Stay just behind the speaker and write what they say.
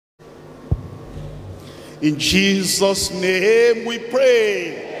In Jesus' name we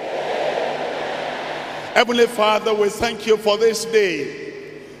pray. Heavenly Father, we thank you for this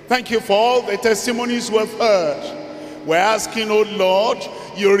day. Thank you for all the testimonies we've heard. We're asking, oh Lord,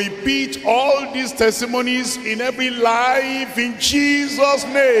 you repeat all these testimonies in every life in Jesus'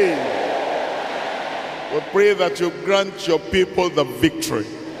 name. We pray that you grant your people the victory.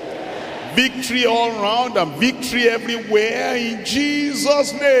 Victory all around and victory everywhere in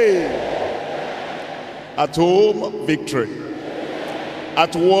Jesus' name. At home, victory.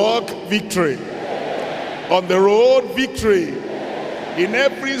 At work, victory. On the road, victory. In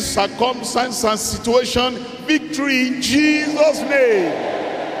every circumstance and situation, victory in Jesus' name.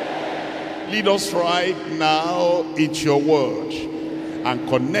 Lead us right now into your word and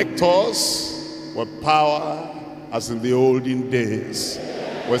connect us with power as in the olden days.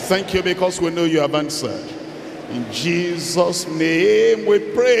 We thank you because we know you have answered. In Jesus' name we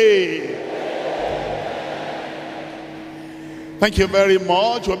pray. Thank you very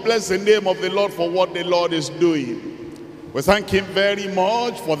much. We bless the name of the Lord for what the Lord is doing. We thank him very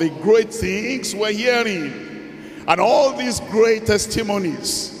much for the great things we're hearing. And all these great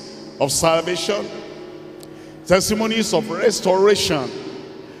testimonies of salvation, testimonies of restoration,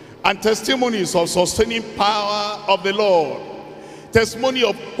 and testimonies of sustaining power of the Lord. Testimony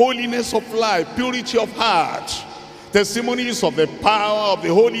of holiness of life, purity of heart. Testimonies of the power of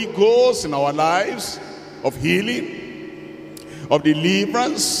the Holy Ghost in our lives, of healing, of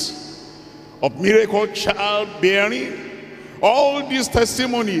deliverance, of miracle childbearing. All these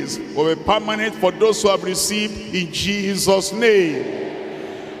testimonies will be permanent for those who have received in Jesus' name.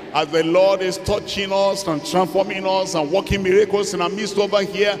 As the Lord is touching us and transforming us and working miracles in our midst over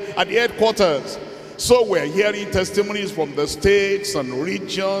here at the headquarters. So we're hearing testimonies from the states and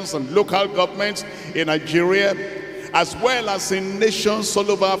regions and local governments in Nigeria, as well as in nations all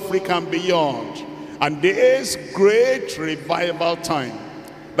over Africa and beyond. And this great revival time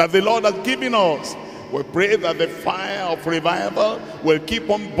that the Lord has given us, we pray that the fire of revival will keep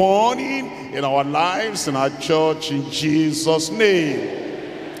on burning in our lives, in our church, in Jesus' name.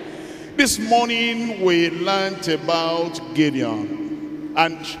 This morning we learned about Gideon,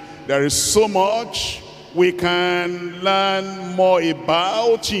 and there is so much we can learn more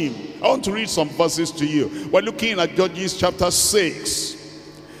about him. I want to read some verses to you. We're looking at Judges chapter 6.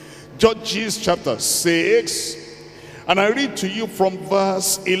 Judges chapter 6, and I read to you from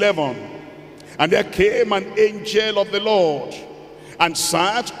verse 11. And there came an angel of the Lord, and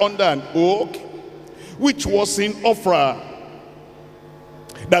sat under an oak, which was in Ophrah,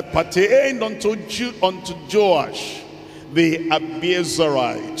 that pertained unto Joash the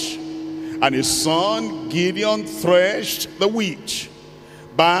Abiezrite. And his son Gideon threshed the wheat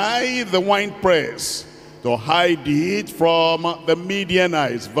by the winepress, to hide it from the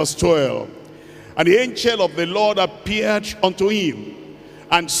Midianites. Verse 12. And the angel of the Lord appeared unto him,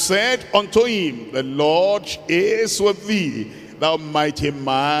 and said unto him, the Lord is with thee, thou mighty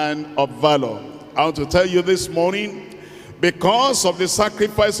man of valor. I want to tell you this morning, because of the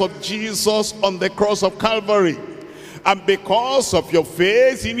sacrifice of Jesus on the cross of Calvary, and because of your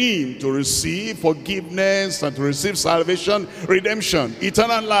faith in him to receive forgiveness and to receive salvation, redemption,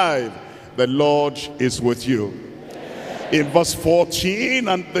 eternal life, the Lord is with you. In verse 14,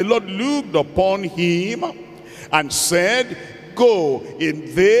 and the Lord looked upon him and said, go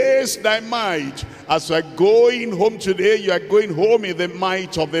in this thy might. As you are going home today, you are going home in the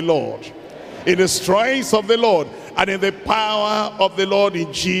might of the Lord, in the strength of the Lord, and in the power of the Lord,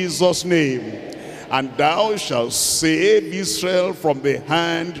 in Jesus' name. And thou shalt save Israel from the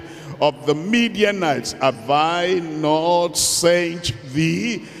hand of the Midianites. Have I not sent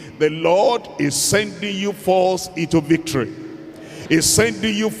thee? The Lord is sending you forth into victory. He's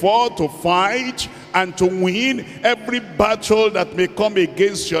sending you forth to fight and to win every battle that may come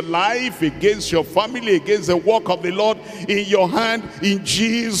against your life, against your family, against the work of the Lord in your hand, in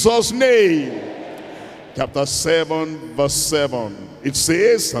Jesus' name. Chapter 7, verse 7. It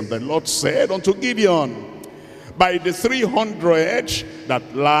says, and the Lord said unto Gideon, by the 300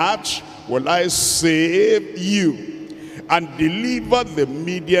 that lacked will I save you, and deliver the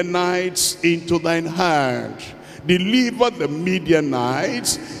Midianites into thine hand. Deliver the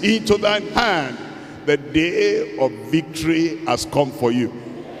Midianites into thine hand. The day of victory has come for you.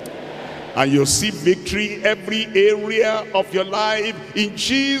 And you'll see victory every area of your life in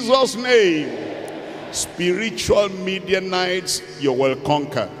Jesus' name. Spiritual Midianites you will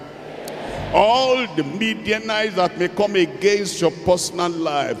conquer. All the Midianites that may come against your personal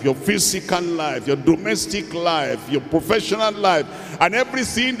life, your physical life, your domestic life, your professional life, and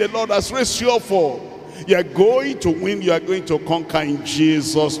everything the Lord has raised you up for, you are going to win, you are going to conquer in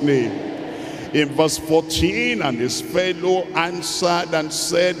Jesus' name. In verse 14, and his fellow answered and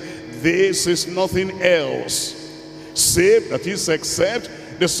said, this is nothing else, save that is except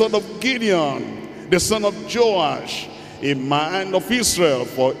the son of Gideon, the son of Joash, a man of Israel,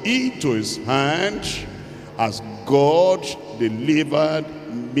 for into his hand has God delivered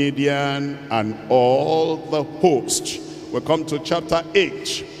Midian and all the host. We come to chapter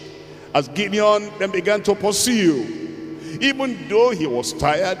 8. As Gideon then began to pursue, even though he was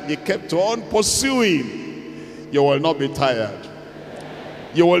tired, he kept on pursuing. You will not be tired.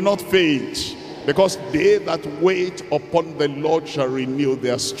 You will not faint, because they that wait upon the Lord shall renew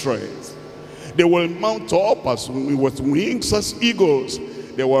their strength. They will mount up as with wings as eagles.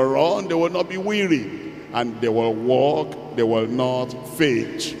 They will run, they will not be weary, and they will walk, they will not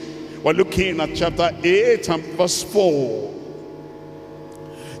faint. We're looking at chapter 8 and verse 4.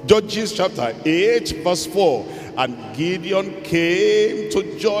 Judges chapter 8 verse 4. And Gideon came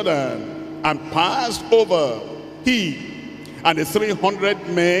to Jordan and passed over, he and the 300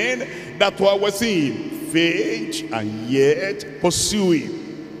 men that were with him, faint and yet pursuing,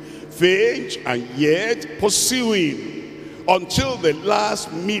 faint and yet pursuing, until the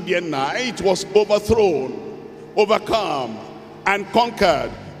last Midianite was overthrown, overcome, and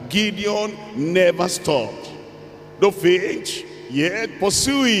conquered. Gideon never stopped. Though faint, yet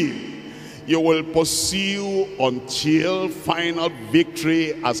pursuing. You will pursue until final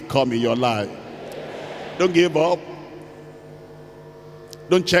victory has come in your life. Don't give up.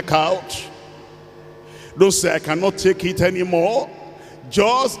 Don't check out. Don't say, I cannot take it anymore.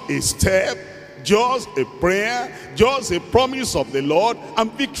 Just a step, just a prayer, just a promise of the Lord,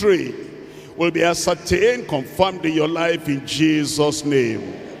 and victory will be ascertained, confirmed in your life in Jesus'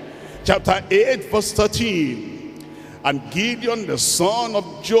 name. Chapter 8 verse 13. And Gideon the son of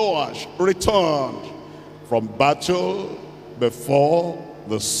Joash returned from battle before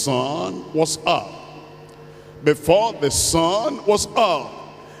the sun was up. Before the sun was up.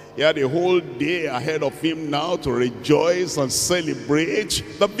 He had a whole day ahead of him now to rejoice and celebrate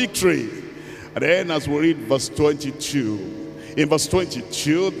the victory. And then as we read verse 22. In verse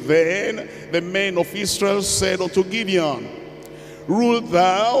 22, then the men of Israel said unto Gideon, rule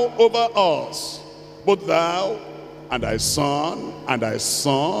thou over us, both thou and thy son, and thy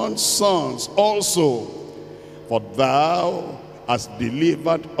son's sons also, for thou hast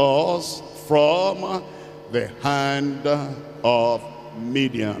delivered us from the hand of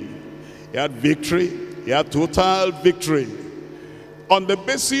Midian. He had victory, he had total victory. On the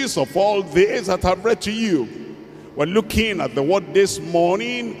basis of all this that I've read to you, we're looking at the word this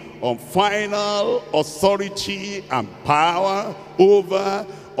morning on final authority and power over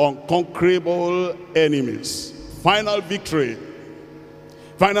unconquerable enemies. Final victory,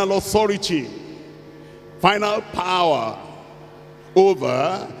 final authority, final power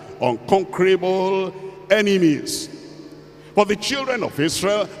over unconquerable enemies. For the children of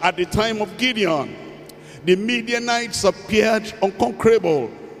Israel at the time of Gideon, the Midianites appeared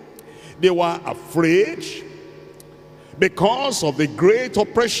unconquerable. They were afraid because of the great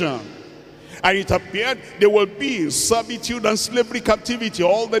oppression. And it appeared they will be in servitude and slavery captivity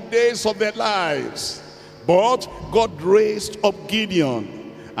all the days of their lives. But God raised up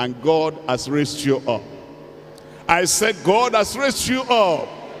Gideon, and God has raised you up. I said God has raised you up.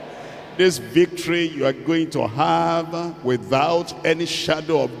 This victory you are going to have without any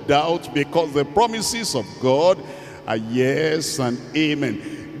shadow of doubt, because the promises of God are yes and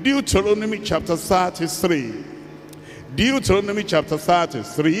amen. Deuteronomy chapter 33. Deuteronomy chapter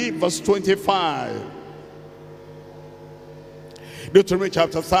 33 verse 25. Deuteronomy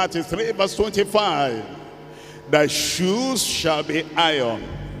chapter 33 verse 25. Thy shoes shall be iron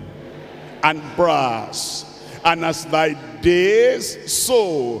and brass, and as thy days,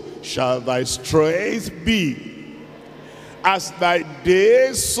 so shall thy strength be. As thy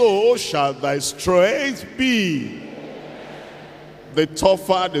days, so shall thy strength be. The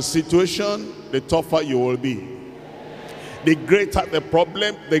tougher the situation, the tougher you will be. The greater the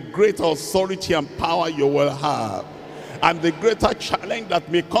problem, the greater authority and power you will have. And the greater challenge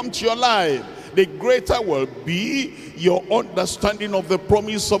that may come to your life, the greater will be your understanding of the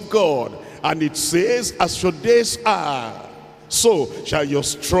promise of God. And it says, as your days are, so shall your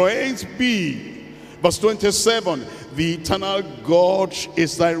strength be. Verse 27, the eternal God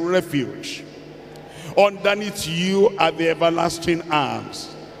is thy refuge. Underneath you are the everlasting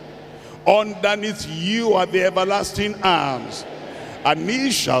arms. Underneath you are the everlasting arms. And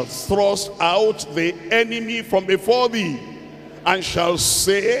he shall thrust out the enemy from before thee, and shall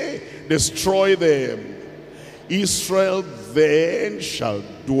say, destroy them. Israel then shall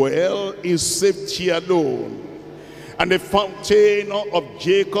dwell in safety alone, And the fountain of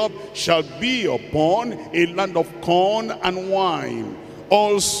Jacob shall be upon a land of corn and wine.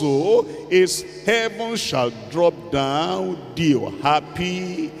 Also his heaven shall drop down dew.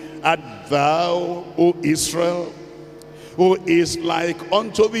 Happy art thou, O Israel, who is like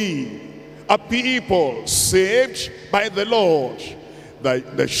unto thee, a people saved by the Lord,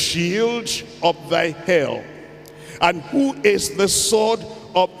 the shield of thy help. And who is the sword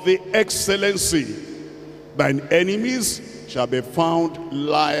of the excellency? Thine enemies shall be found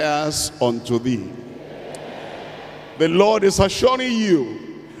liars unto thee. The Lord is assuring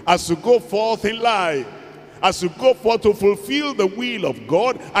you, as you go forth in life, as you go forth to fulfill the will of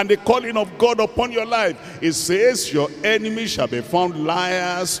God and the calling of God upon your life, it says, your enemies shall be found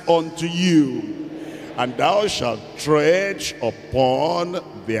liars unto you, and thou shalt tread upon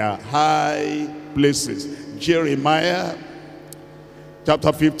their high places. Jeremiah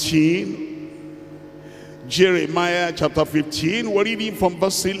chapter 15. Jeremiah chapter 15, we're reading from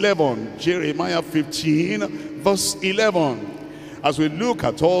verse 11. Jeremiah 15, verse 11. As we look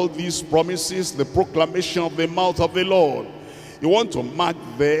at all these promises, the proclamation of the mouth of the Lord, you want to mark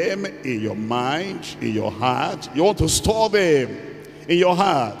them in your mind, in your heart. You want to store them in your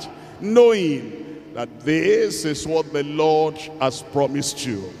heart, knowing that this is what the Lord has promised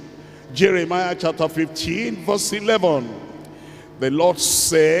you. Jeremiah chapter 15, verse 11. The Lord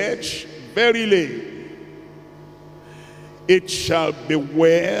said, verily, it shall be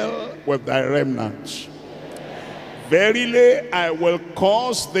well with thy remnant. Verily, I will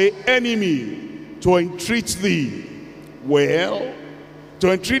cause the enemy to entreat thee well,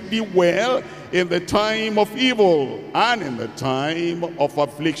 to entreat thee well in the time of evil and in the time of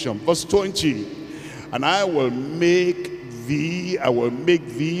affliction. Verse 20, and I will make thee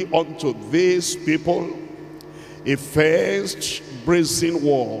unto this people a first brazen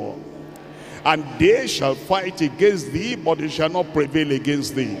wall, and they shall fight against thee, but they shall not prevail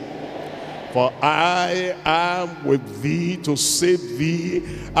against thee. For I am with thee to save thee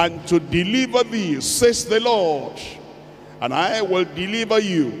and to deliver thee, says the Lord. And I will deliver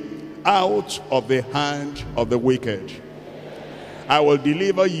you out of the hand of the wicked. I will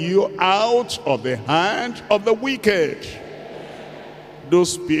deliver you out of the hand of the wicked.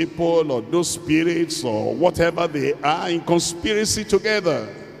 Those people or those spirits or whatever they are in conspiracy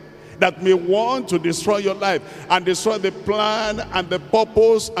together that may want to destroy your life and destroy the plan and the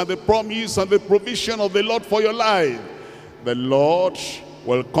purpose and the promise and the provision of the Lord for your life, the Lord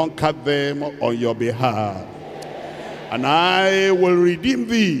will conquer them on your behalf. And I will redeem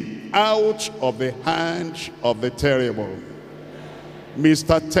thee out of the hand of the terrible.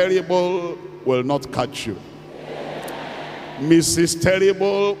 Mr. Terrible will not catch you. Mrs.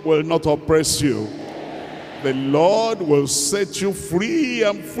 Terrible will not oppress you. The Lord will set you free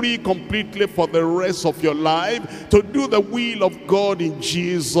and free completely for the rest of your life to do the will of God in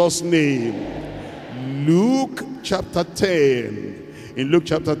Jesus' name. Luke chapter 10. In Luke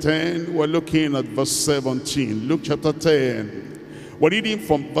chapter 10, we're looking at verse 17. Luke chapter 10. We're reading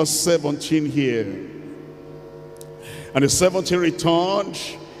from verse 17 here. And the 17 returned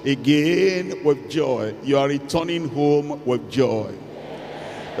again with joy. You are returning home with joy.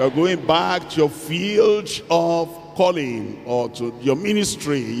 You're going back to your field of calling or to your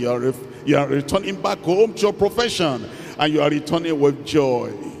ministry. You are returning back home to your profession, and you are returning with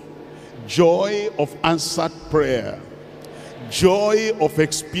joy. Joy of answered prayer. Joy of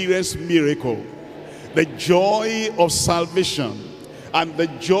experienced miracle. The joy of salvation. And the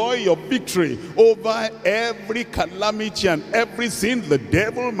joy of victory over every calamity and everything the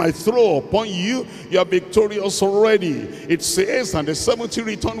devil might throw upon you. You are victorious already. It says, and the 70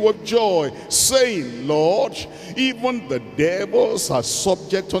 returned with joy, saying, Lord, even the devils are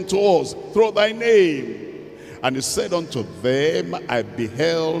subject unto us through thy name. And he said unto them, I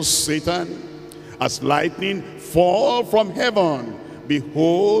beheld Satan as lightning fall from heaven.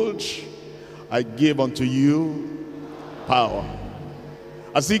 Behold, I give unto you power.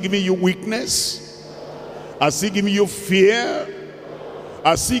 Has he given you weakness? Has he given you fear?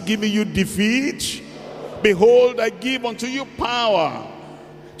 Has he given you defeat? Behold, I give unto you power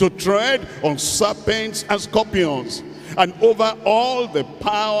to tread on serpents and scorpions, and over all the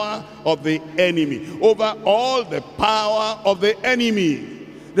power of the enemy. Over all the power of the enemy.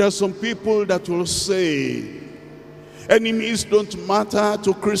 There are some people that will say, enemies don't matter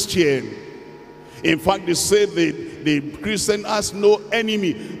to Christian. In fact, they say the Christian has no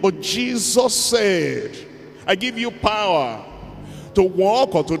enemy. But Jesus said, I give you power to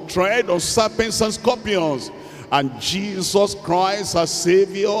walk or to tread on serpents and scorpions. And Jesus Christ, our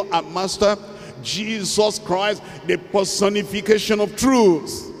Savior and Master, Jesus Christ, the personification of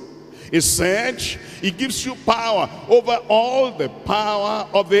truth. He said, he gives you power over all the power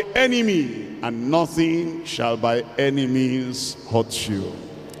of the enemy, and nothing shall by any means hurt you.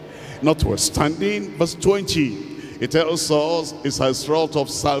 Notwithstanding, verse 20, it tells us it's as a result of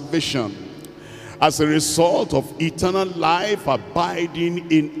salvation, as a result of eternal life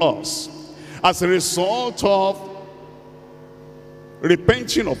abiding in us, as a result of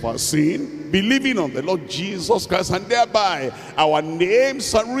repenting of our sin, believing on the Lord Jesus Christ, and thereby our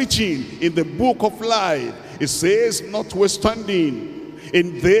names are written in the book of life. It says, notwithstanding,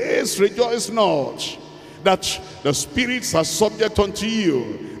 in this rejoice not, that the spirits are subject unto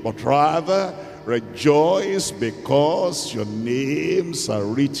you, but rather rejoice because your names are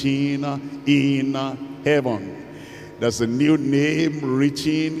written in heaven. There's a new name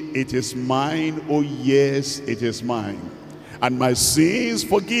written. It is mine. Oh yes, it is mine. And my sins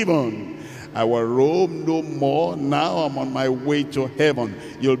forgiven. I will roam no more. Now I'm on my way to heaven.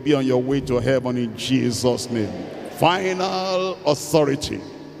 You'll be on your way to heaven in Jesus' name. Final authority,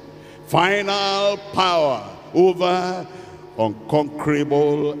 final power over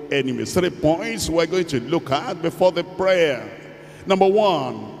unconquerable enemies. 3 points we're going to look at before the prayer. Number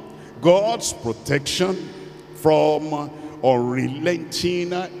 1, God's protection from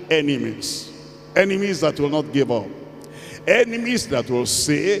unrelenting enemies. Enemies that will not give up. Enemies that will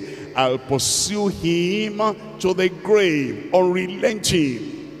say, I'll pursue him to the grave,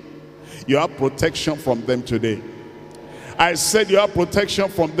 unrelenting. You have protection from them today. I said you have protection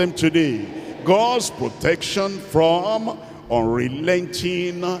from them today. God's protection from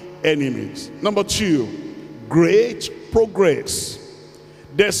unrelenting enemies. Number 2, great progress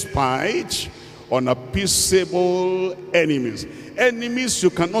despite unappeasable enemies. Enemies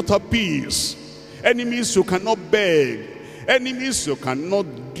you cannot appease. Enemies you cannot beg. Enemies you cannot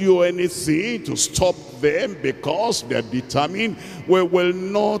do anything to stop them because they are determined we will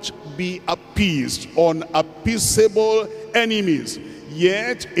not be appeased. Unappeasable enemies.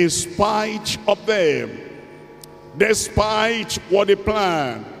 Yet in spite of them, despite what they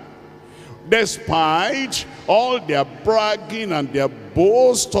plan, despite all their bragging and their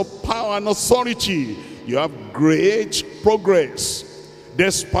boast of power and authority, you have great progress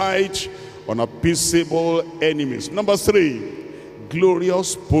despite unappeasable enemies. Number 3,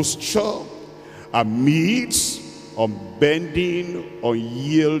 glorious posture amidst unbending,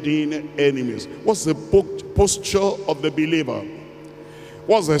 unyielding enemies. What's the posture of the believer?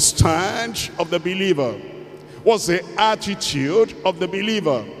 What's the stand of the believer? What's the attitude of the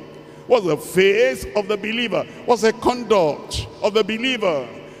believer? What's the faith of the believer? What's the conduct of the believer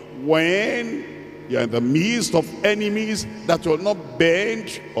when you're in the midst of enemies that will not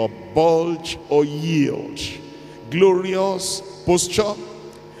bend or bulge or yield? Glorious posture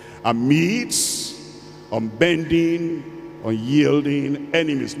amidst unbending, unyielding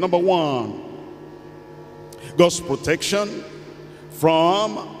enemies. Number 1, God's protection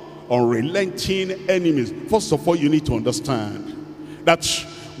from unrelenting enemies. First of all, you need to understand that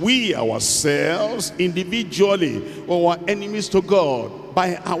we ourselves individually were enemies to God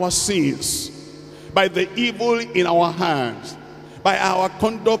by our sins, by the evil in our hands, by our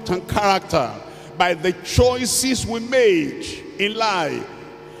conduct and character, by the choices we made in life.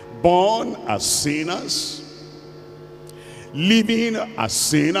 Born as sinners, living as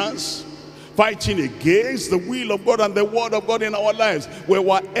sinners, fighting against the will of God and the word of God in our lives. We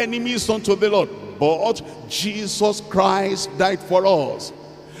were enemies unto the Lord, but Jesus Christ died for us,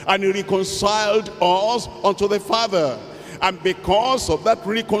 and he reconciled us unto the Father. And because of that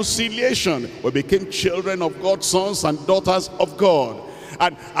reconciliation, we became children of God, sons and daughters of God.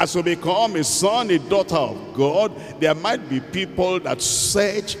 And as we become a son, a daughter of God, there might be people that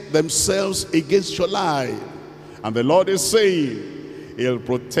set themselves against your life. And the Lord is saying, he'll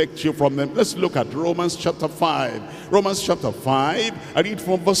protect you from them. Let's look at Romans chapter 5. Romans chapter 5, I read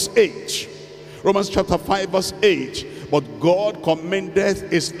from verse 8. Romans chapter 5, verse 8. But God commendeth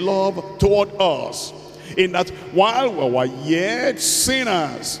his love toward us, in that while we were yet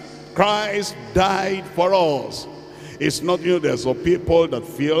sinners, Christ died for us. It's not, there's some people that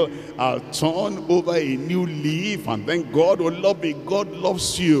feel, I'll turn over a new leaf and then God will love me. God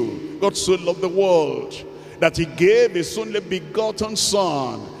loves you. God so loved the world that he gave his only begotten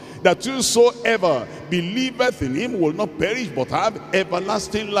Son, that whosoever believeth in him will not perish but have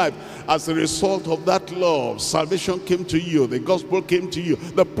everlasting life. As a result of that love, salvation came to you, the gospel came to you,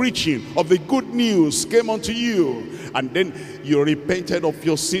 the preaching of the good news came unto you, and then you repented of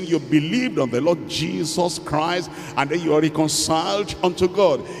your sin, you believed on the Lord Jesus Christ, and then you are reconciled unto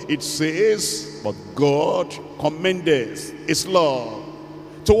God. It says, but God commendeth his love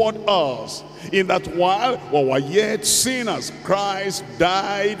toward us, in that while we were yet sinners, Christ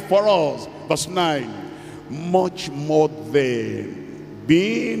died for us. Verse 9, much more then,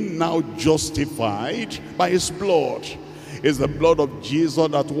 being now justified by his blood. It's the blood of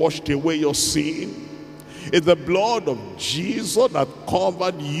Jesus that washed away your sin. It's the blood of Jesus that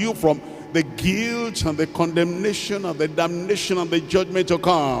covered you from the guilt and the condemnation and the damnation and the judgment to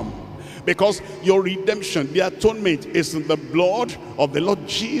come. Because your redemption, the atonement, is in the blood of the Lord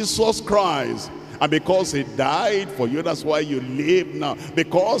Jesus Christ. And because he died for you, that's why you live now.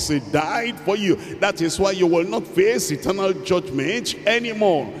 Because he died for you, that is why you will not face eternal judgment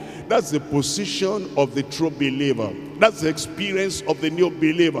anymore. That's the position of the true believer. That's the experience of the new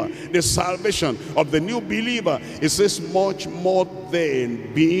believer. The salvation of the new believer. It says, much more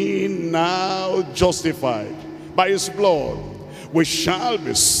than being now justified by his blood, we shall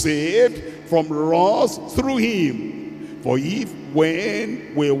be saved from wrath through him. For if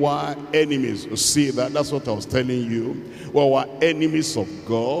when we were enemies, you see that? That's what I was telling you. We were enemies of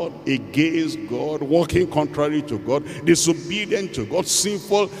God, against God, walking contrary to God, disobedient to God,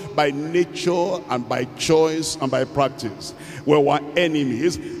 sinful by nature and by choice and by practice. We were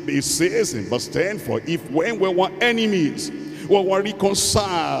enemies. It says in verse 10, for if when we were enemies, we were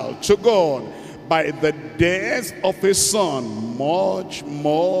reconciled to God by the death of his son, much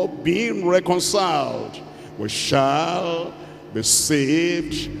more being reconciled, we shall be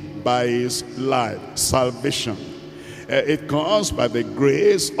saved by his life. Salvation. It comes by the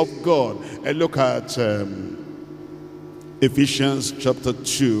grace of God. Look at Ephesians chapter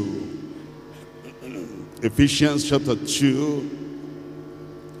 2. Ephesians chapter 2.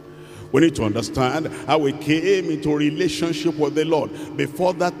 We need to understand how we came into a relationship with the Lord.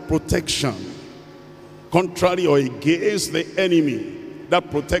 Before that protection, contrary or against the enemy,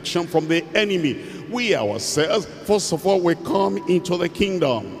 that protection from the enemy, we ourselves, first of all, we come into the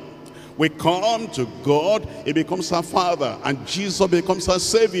kingdom. We come to God, he becomes our Father, and Jesus becomes our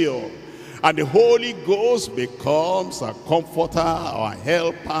Savior. And the Holy Ghost becomes our comforter, our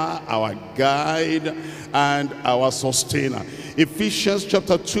helper, our guide, and our sustainer. Ephesians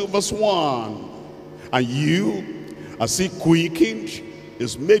chapter 2 verse 1. And you, as he quickened,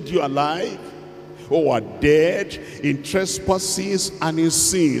 is made you alive, who are dead in trespasses and in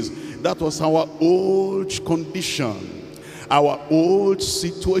sins. That was our old condition, our old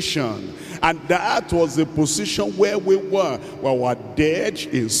situation. And that was the position where we were. We were dead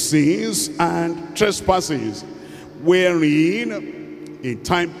in sins and trespasses, wherein in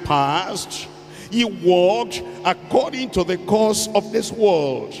time past ye walked according to the course of this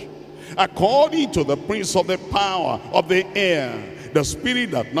world, according to the prince of the power of the air, the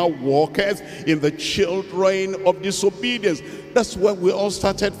spirit that now walketh in the children of disobedience. That's where we all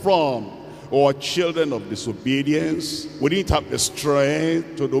started from. Or children of disobedience. We didn't have the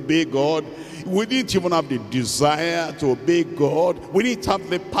strength to obey God. We didn't even have the desire to obey God. We didn't have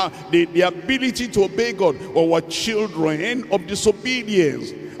the power, the ability to obey God. Or were children of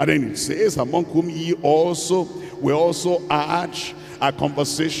disobedience. And then it says, among whom ye also, we also had our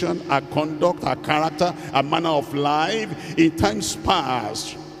conversation, our conduct, our character, our manner of life in times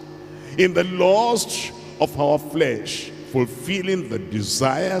past, in the lust of our flesh, fulfilling the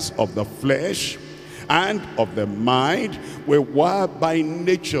desires of the flesh and of the mind. We were by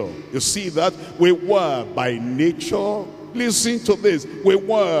nature. You see that? We were by nature. Listen to this. We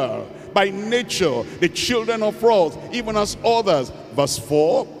were by nature the children of wrath, even as others. Verse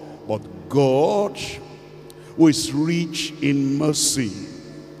 4, but God, who is rich in mercy,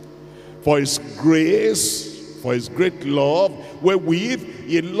 for his grace, for his great love, wherewith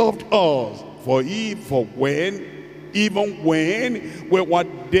he loved us, even when we were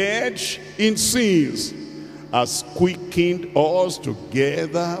dead in sins, has quickened us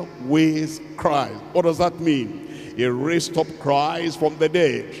together with Christ. What does that mean? He raised up Christ from the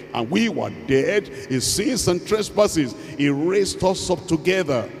dead, and we were dead in sins and trespasses. He raised us up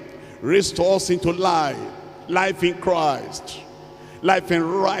together, raised us into life, life in Christ, life in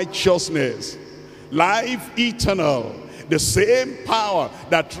righteousness, life eternal. The same power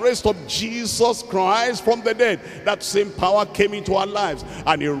that raised up Jesus Christ from the dead, that same power came into our lives,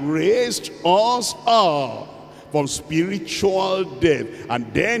 and he raised us up from spiritual death.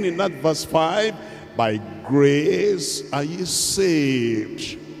 And then in that verse 5, by grace are ye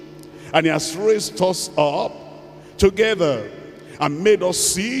saved. And he has raised us up together and made us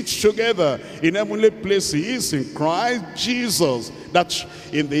sit together in heavenly places in Christ Jesus, that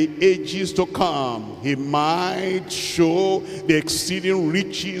in the ages to come he might show the exceeding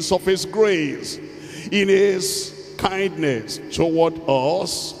riches of his grace in his kindness toward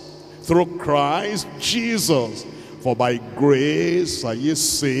us through Christ Jesus. For by grace are ye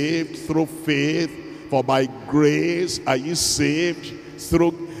saved through faith. For by grace are ye saved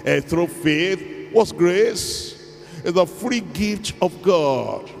through faith. What's grace? It's the free gift of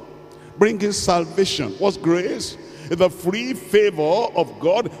God, bringing salvation. What's grace? It's the free favor of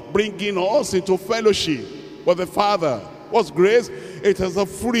God, bringing us into fellowship with the Father. What's grace? It is a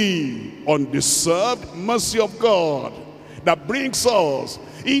free, undeserved mercy of God that brings us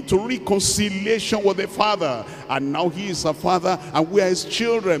into reconciliation with the Father. And now he is a Father and we are his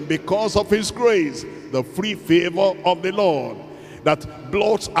children because of his grace. The free favor of the Lord that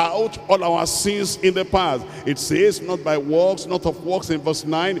blots out all our sins in the past. It says, not by works, not of works, in verse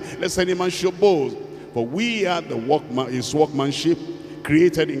 9, lest any man should boast. For we are the his workmanship,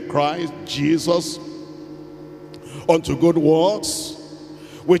 created in Christ Jesus unto good works,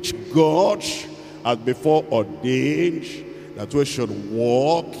 which God has before ordained that we should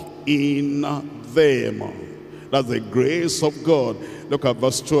walk in them. That's the grace of God. Look at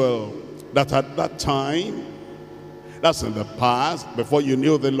verse 12. That at that time, that's in the past, before you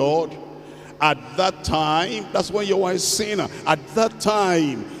knew the Lord. At that time, that's when you were a sinner. At that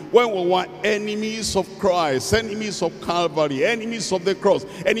time, when we were enemies of Christ, enemies of Calvary, enemies of the cross,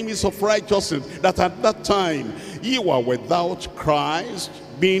 enemies of righteousness, that at that time, you were without Christ,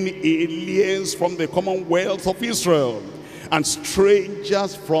 being aliens from the commonwealth of Israel, and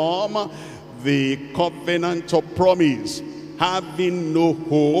strangers from the covenant of promise, having no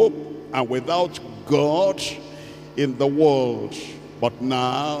hope, and without God in the world. But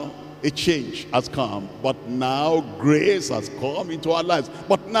now a change has come. But now grace has come into our lives.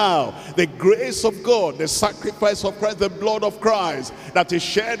 But now the grace of God, the sacrifice of Christ, the blood of Christ that is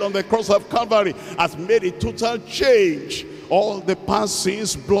shed on the cross of Calvary has made a total change. All the past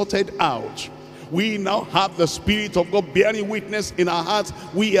sins blotted out. We now have the Spirit of God bearing witness in our hearts.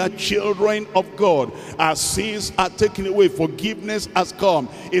 We are children of God. Our sins are taken away. Forgiveness has come.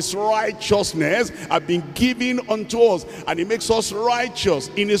 His righteousness has been given unto us. And he makes us righteous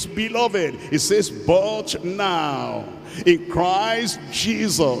in his beloved. It says, but now in Christ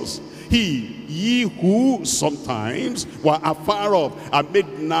Jesus, ye who sometimes were afar off are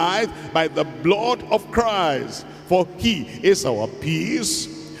made nigh by the blood of Christ. For he is our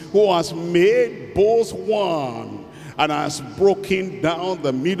peace, who has made both one, and has broken down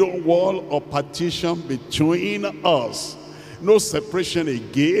the middle wall of partition between us. No separation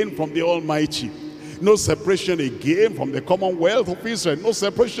again from the Almighty. No separation again from the commonwealth of Israel. No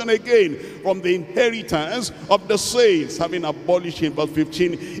separation again from the inheritance of the saints, having abolished in verse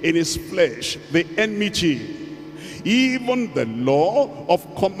 15 in his flesh the enmity, even the law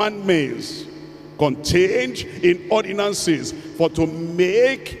of commandments contained in ordinances, for to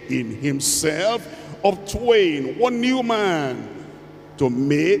make in himself of twain one new man, to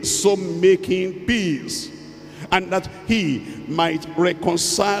make, so making peace, and that he might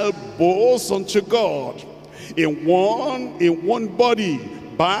reconcile both unto God in one body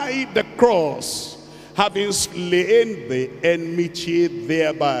by the cross, having slain the enmity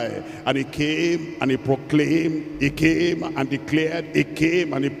thereby. And he came and he proclaimed, he came and declared, he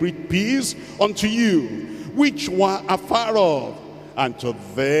came and he preached peace unto you which were afar off, and to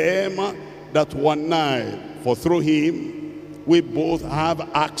them that were nigh. For through him we both have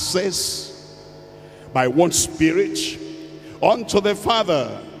access by one Spirit unto the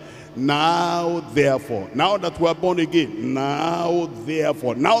Father. Now therefore, now that we are born again, now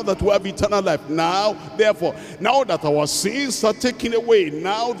therefore, now that we have eternal life, now therefore, now that our sins are taken away,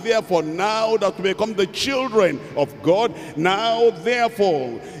 now therefore, now that we become the children of God, now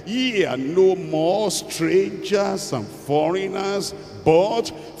therefore, ye are no more strangers and foreigners, but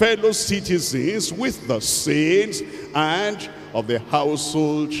fellow citizens with the saints and of the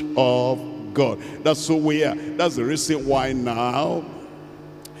household of God. That's who we are. That's the reason why now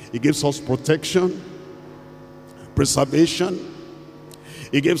he gives us protection, preservation.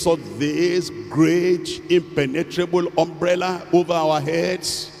 He gives us this great impenetrable umbrella over our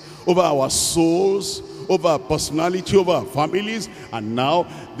heads, over our souls, over our personality, over our families. And now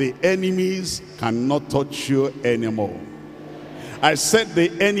the enemies cannot touch you anymore. I said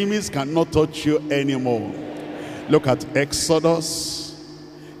the enemies cannot touch you anymore. Look at Exodus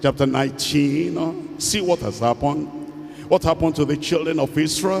chapter 19. See what has happened. What happened to the children of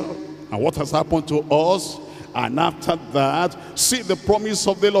Israel, and what has happened to us. And after that, see the promise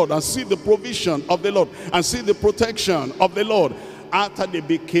of the Lord, and see the provision of the Lord, and see the protection of the Lord. After they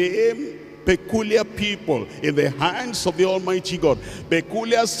became peculiar people in the hands of the Almighty God,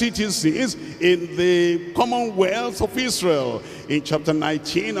 peculiar citizens in the commonwealth of Israel. In chapter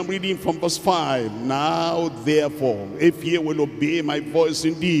 19, I'm reading from verse 5. Now therefore, if ye will obey my voice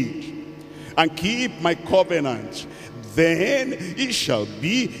indeed, and keep my covenant, then it shall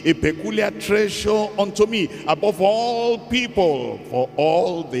be a peculiar treasure unto me above all people, for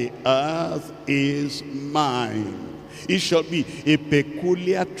all the earth is mine. It shall be a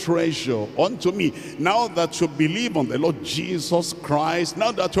peculiar treasure unto me. Now that you believe on the Lord Jesus Christ,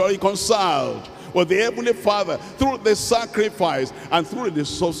 now that you are reconciled with the Heavenly Father through the sacrifice and through the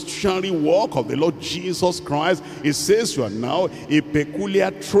substitutionary work of the Lord Jesus Christ, it says you are now a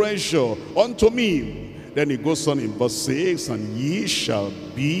peculiar treasure unto me. Then it goes on in verse 6, and ye shall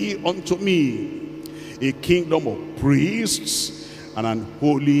be unto me a kingdom of priests and an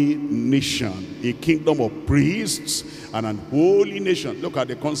holy nation. A kingdom of priests and an holy nation. Look at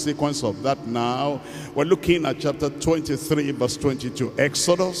the consequence of that now. We're looking at chapter 23, verse 22.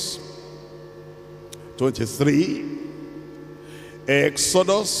 Exodus 23.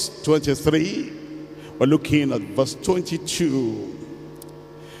 Exodus 23. We're looking at verse 22.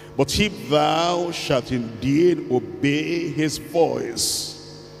 But if thou shalt indeed obey his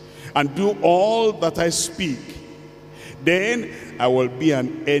voice, and do all that I speak, then I will be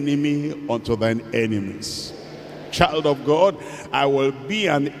an enemy unto thine enemies. Child of God, I will be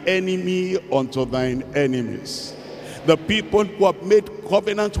an enemy unto thine enemies. The people who have made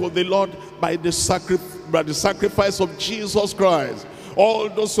covenant with the Lord by the sacrifice of Jesus Christ. All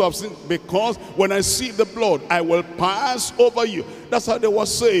those who have sinned, because when I see the blood, I will pass over you. That's how they were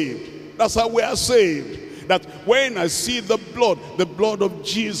saved. That's how we are saved. That when I see the blood of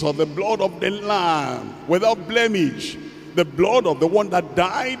Jesus, the blood of the Lamb, without blemish, the blood of the one that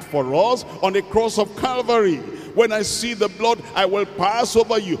died for us on the cross of Calvary, when I see the blood, I will pass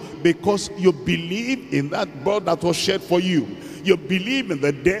over you, because you believe in that blood that was shed for you. You believe in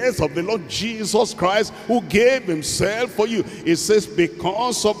the death of the Lord Jesus Christ, who gave himself for you. It says,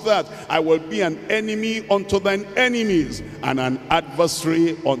 because of that, I will be an enemy unto thine enemies, and an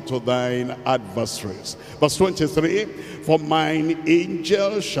adversary unto thine adversaries. Verse 23, for mine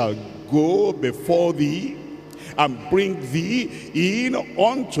angel shall go before thee, and bring thee in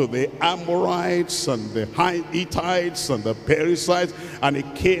unto the Amorites, and the Hittites, and the Perizzites, and the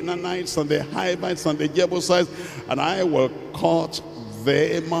Canaanites, and the Hivites, and the Jebusites, and I will cut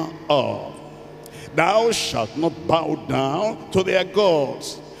them off. Thou shalt not bow down to their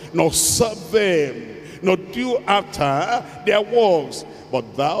gods, nor serve them, nor do after their works,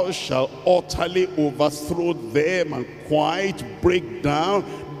 but thou shalt utterly overthrow them, and quite break down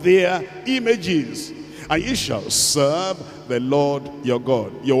their images. And ye shall serve the Lord your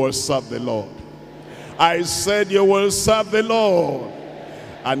God. You will serve the Lord. I said you will serve the Lord.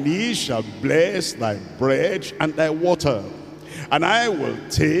 And he shall bless thy bread and thy water. And I will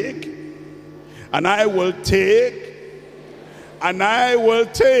take, and I will take, and I will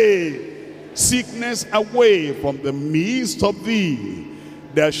take sickness away from the midst of thee.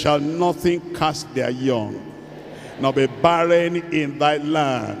 There shall nothing cast their young, nor be barren in thy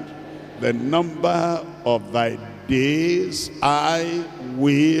land. The number of thy days I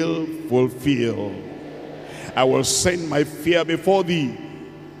will fulfill. I will send my fear before thee,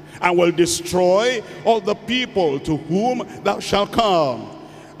 and will destroy all the people to whom thou shalt come.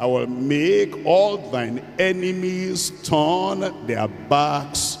 I will make all thine enemies turn their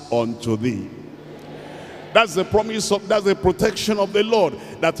backs unto thee. That's the promise of, that's the protection of the Lord,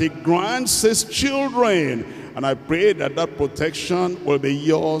 that he grants his children. And I pray that that protection will be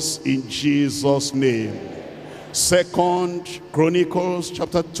yours in Jesus' name. 2 Chronicles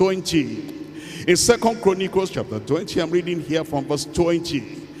chapter 20. In 2 Chronicles chapter 20, I'm reading here from verse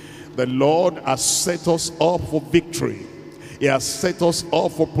 20. The Lord has set us up for victory. He has set us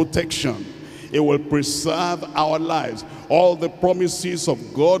up for protection. It will preserve our lives. All the promises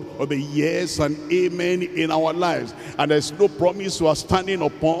of God will be yes and amen in our lives. And there's no promise you are standing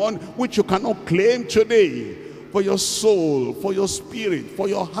upon which you cannot claim today. For your soul, for your spirit, for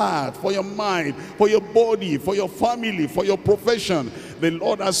your heart, for your mind, for your body, for your family, for your profession. The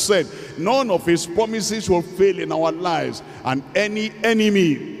Lord has said, none of his promises will fail in our lives. And any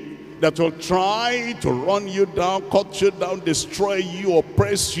enemy that will try to run you down, cut you down, destroy you,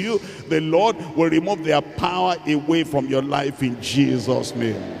 oppress you, the Lord will remove their power away from your life in Jesus'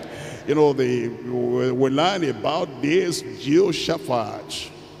 name. You know, we learn about this Jehoshaphat.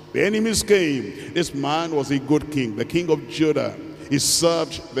 The enemies came. This man was a good king, the king of Judah. He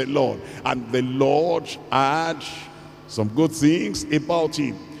served the Lord, and the Lord had some good things about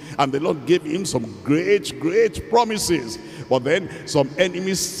him. And the Lord gave him some great promises. But then some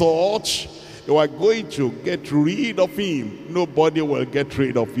enemies thought they were going to get rid of him. Nobody will get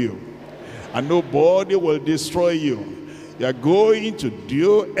rid of you, and nobody will destroy you. You are going to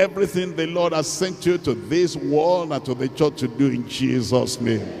do everything the Lord has sent you to this world and to the church to do in Jesus'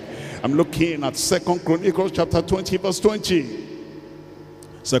 name. I'm looking at 2 Chronicles chapter 20 verse 20.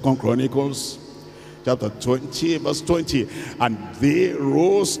 2 Chronicles chapter 20 verse 20. And they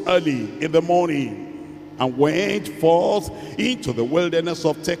rose early in the morning and went forth into the wilderness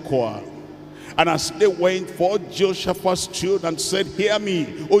of Tekoa. And as they went forth, Jehoshaphat stood and said, Hear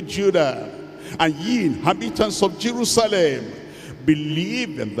me, O Judah, and ye inhabitants of Jerusalem.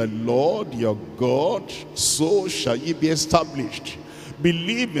 Believe in the Lord your God, so shall ye be established.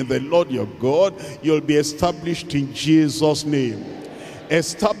 Believe in the Lord your God, you'll be established in Jesus' name.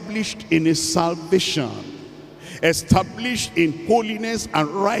 Established in his salvation. Established in holiness and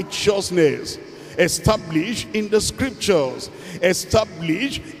righteousness. Established in the scriptures.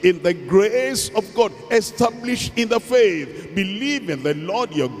 Established in the grace of God. Established in the faith. Believe in the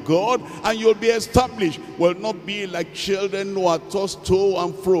Lord your God and you'll be established. Will not be like children who are tossed to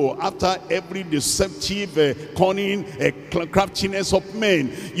and fro after every deceptive cunning craftiness of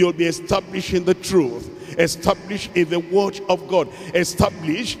men. You'll be established in the truth. Established in the word of God.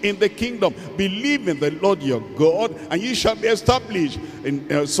 Established in the kingdom. Believe in the Lord your God and ye shall be established.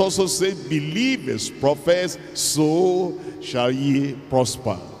 And it also says, believe his prophets, so shall ye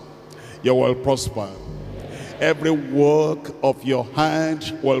prosper. You will prosper. Every work of your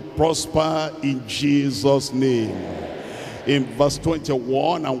hand will prosper in Jesus' name. In verse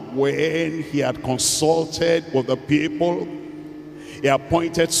 21, and when he had consulted with the people, he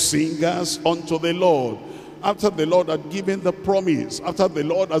appointed singers unto the Lord. After the Lord had given the promise, after the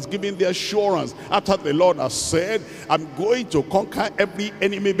Lord has given the assurance, after the Lord has said, I'm going to conquer every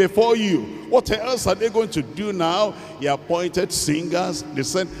enemy before you. What else are they going to do now? He appointed singers. They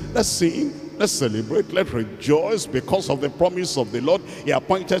said, let's sing, let's celebrate, let's rejoice because of the promise of the Lord. He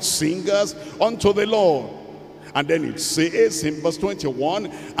appointed singers unto the Lord. And then it says in verse 21,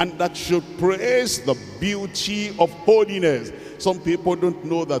 and that should praise the beauty of holiness. Some people don't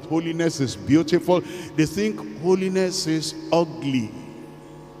know that holiness is beautiful. They think holiness is ugly.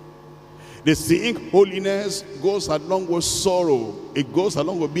 They think holiness goes along with sorrow. It goes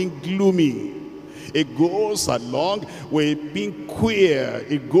along with being gloomy. It goes along with being queer.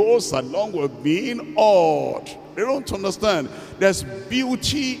 It goes along with being odd. They don't understand. There's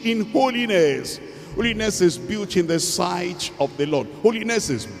beauty in holiness. Holiness is beauty in the sight of the Lord. Holiness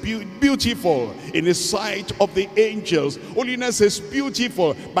is beautiful in the sight of the angels. Holiness is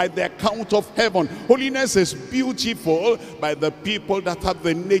beautiful by the account of heaven. Holiness is beautiful by the people that have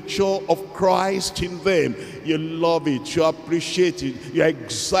the nature of Christ in them. You love it, you appreciate it, you're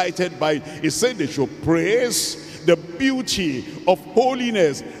excited by it. He said they should praise the beauty of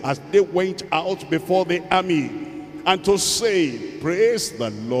holiness as they went out before the army. And to say, praise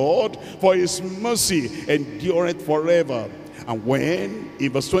the Lord, for his mercy endureth forever. And when,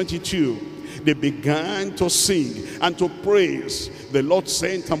 in verse 22, they began to sing and to praise, the Lord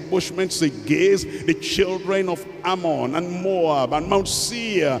sent ambushments against the children of Ammon and Moab and Mount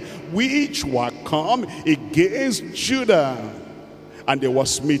Seir, which were come against Judah. And they were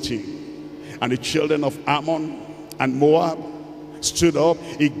smitten. And the children of Ammon and Moab stood up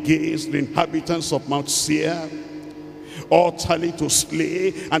against the inhabitants of Mount Seir, utterly to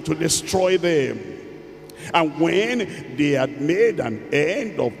slay and to destroy them. And when they had made an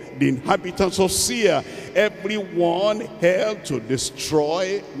end of the inhabitants of Seir, everyone held to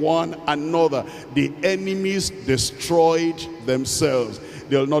destroy one another. The enemies destroyed themselves.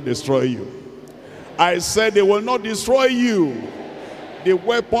 They will not destroy you. I said they will not destroy you. The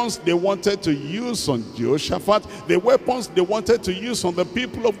weapons they wanted to use on Jehoshaphat, the weapons they wanted to use on the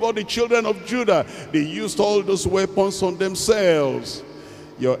people of God, the children of Judah, they used all those weapons on themselves.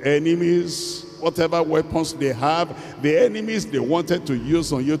 Your enemies, whatever weapons they have, the enemies they wanted to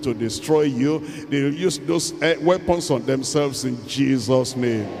use on you to destroy you, they use those weapons on themselves in Jesus'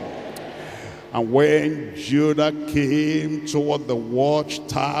 name. And when Judah came toward the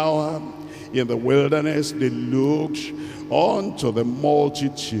watchtower in the wilderness, they looked unto the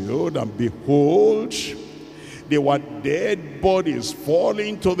multitude, and behold, there were dead bodies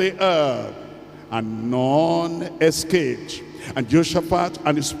falling to the earth, and none escaped. And Jehoshaphat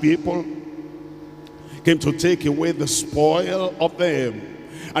and his people came to take away the spoil of them.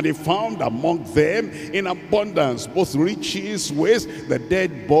 And they found among them in abundance both riches with the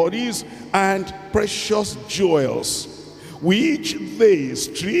dead bodies and precious jewels, which they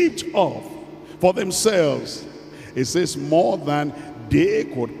stripped off for themselves. It says more than they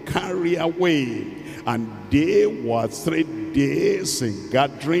could carry away. And they were 3 days in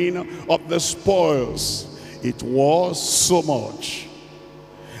gathering of the spoils. It was so much.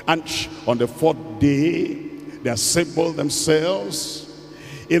 And on the 4th day, they assembled themselves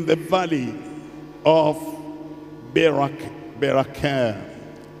in the valley of Berakah.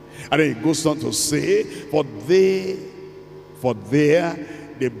 And then it goes on to say, for there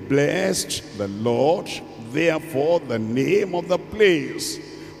they blessed the Lord. Therefore the name of the place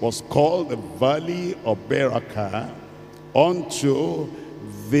was called the Valley of Berachah unto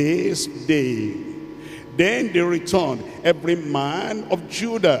this day. Then they returned, every man of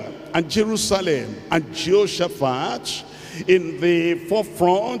Judah and Jerusalem and Jehoshaphat in the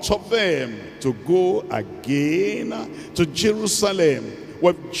forefront of them, to go again to Jerusalem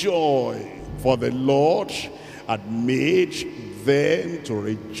with joy, for the Lord had made them to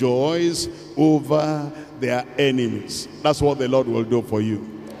rejoice over their enemies. That's what the Lord will do for you.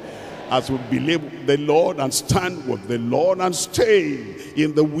 As we believe the Lord and stand with the Lord and stay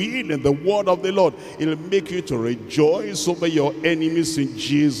in the will and the word of the Lord, it'll make you to rejoice over your enemies in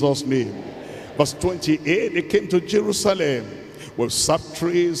Jesus' name. Verse 28, they came to Jerusalem with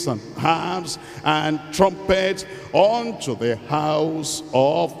psalteries and harps and trumpets unto the house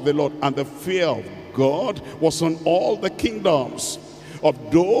of the Lord. And the fear of God was on all the kingdoms of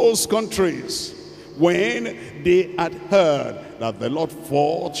those countries, when they had heard that the Lord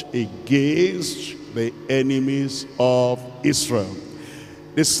fought against the enemies of Israel.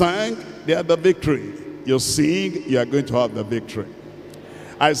 They sang, they had the victory. You sing, you are going to have the victory.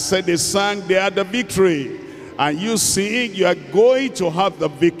 I said they sang, they had the victory. And you sing, you are going to have the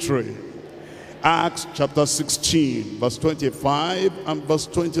victory. Acts chapter 16, verse 25 and verse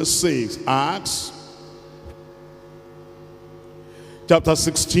 26. Acts chapter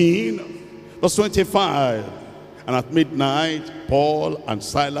 16, verse 25. And at midnight, Paul and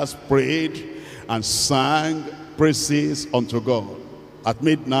Silas prayed and sang praises unto God. At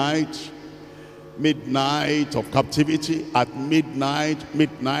midnight, midnight of captivity. At midnight,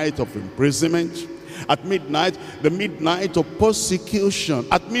 midnight of imprisonment. At midnight, the midnight of persecution.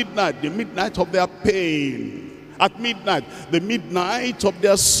 At midnight, the midnight of their pain. At midnight, the midnight of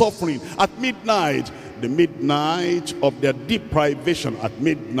their suffering. At midnight, the midnight of their deprivation. At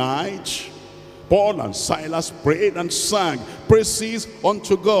midnight, Paul and Silas prayed and sang praises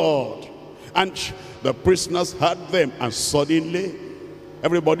unto God. And the prisoners heard them, and suddenly,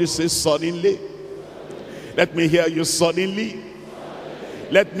 everybody says suddenly. Let me hear you suddenly.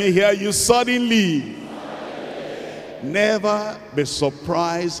 Let me hear you suddenly. Never be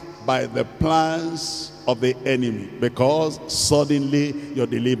surprised by the plans of the enemy, because suddenly your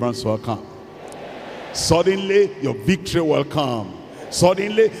deliverance will come. Suddenly your victory will come.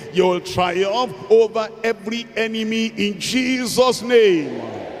 Suddenly you will triumph over every enemy in Jesus' name.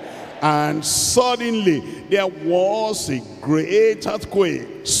 And suddenly there was a great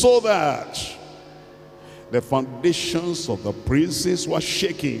earthquake, so that the foundations of the princes were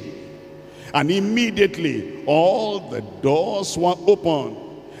shaking. And immediately all the doors were opened,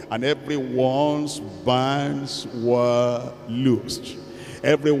 and everyone's bands were loosed.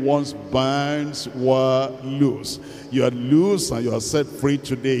 Everyone's bands were loose. You are loose and you are set free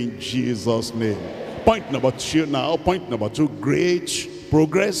today in Jesus' name. Point number two now. Point number two, great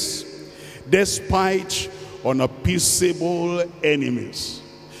progress despite unappeasable enemies.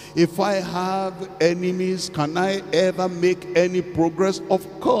 If I have enemies, can I ever make any progress?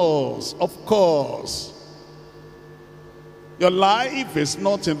 Of course, of course. Your life is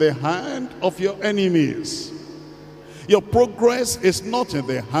not in the hand of your enemies. Your progress is not in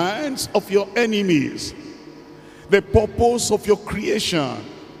the hands of your enemies. The purpose of your creation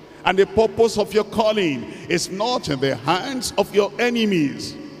and the purpose of your calling is not in the hands of your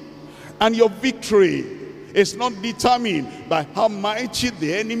enemies. And your victory is not determined by how mighty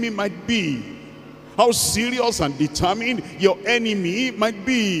the enemy might be, how serious and determined your enemy might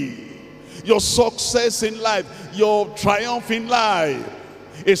be. Your success in life, your triumph in life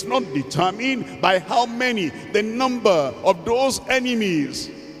is not determined by how many, the number of those enemies,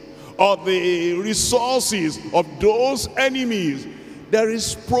 or the resources of those enemies. There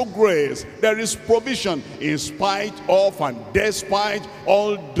is progress, there is provision in spite of and despite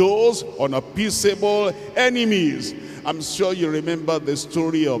all those unappeasable enemies. I'm sure you remember the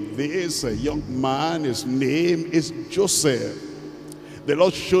story of this young man. His name is Joseph. The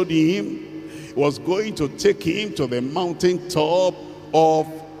Lord showed him he was going to take him to the mountaintop of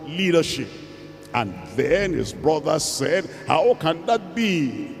leadership. And then his brother said, how can that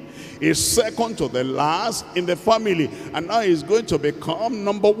be? He's second to the last in the family, and now he's going to become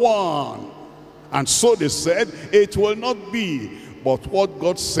number one. And so they said, it will not be, but what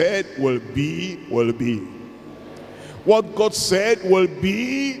God said will be, will be. What God said will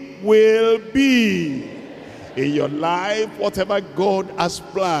be, will be. In your life, whatever God has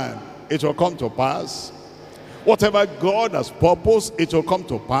planned, it will come to pass. Whatever God has purposed, it will come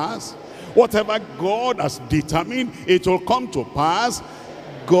to pass. Whatever God has determined, it will come to pass.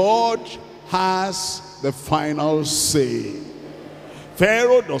 God has the final say.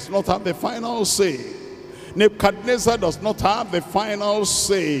 Pharaoh does not have the final say. Nebuchadnezzar does not have the final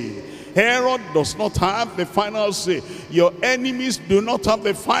say. Herod does not have the final say. Your enemies do not have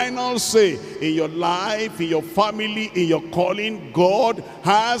the final say in your life, in your family, in your calling. God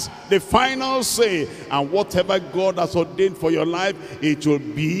has the final say, and whatever God has ordained for your life, it will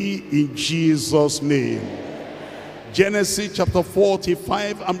be in Jesus' name. Genesis chapter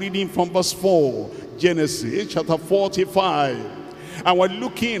 45, I'm reading from verse 4. Genesis chapter 45. And we're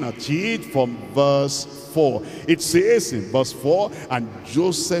looking at it from verse 4. It says in verse 4, and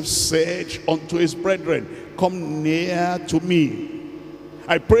Joseph said unto his brethren, come near to me,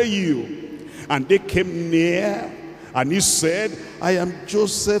 I pray you. And they came near, and he said, I am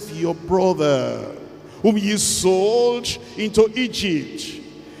Joseph your brother, whom ye sold into Egypt.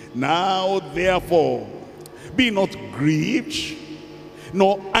 Now therefore, be not grieved,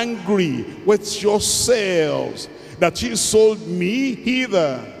 nor angry with yourselves, that ye sold me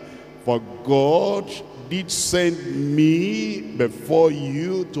hither. For God did send me before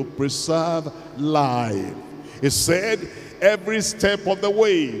you to preserve life. He said, every step of the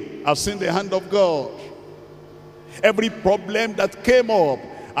way, I've seen the hand of God. Every problem that came up,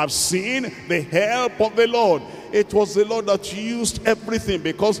 I've seen the help of the Lord. It was the Lord that used everything,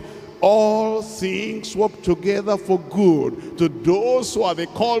 because all things work together for good to those who are the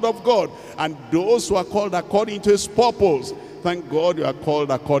called of God, and those who are called according to his purpose. Thank God you are called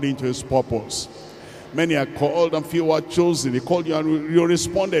according to his purpose. Many are called and few are chosen. He called you and you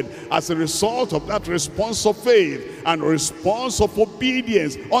responded. As a result of that response of faith and response of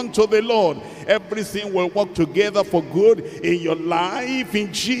obedience unto the Lord, everything will work together for good in your life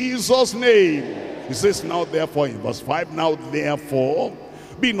in Jesus' name. He says, now therefore, in verse 5, now therefore,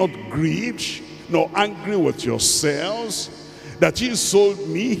 be not grieved, nor angry with yourselves, that ye sold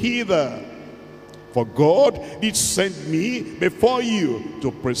me hither. For God did send me before you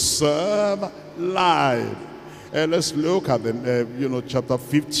to preserve life. Let's look at the, chapter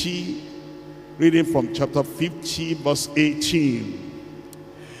 50, reading from chapter 50, verse 18.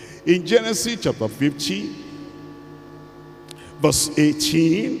 In Genesis chapter 50, verse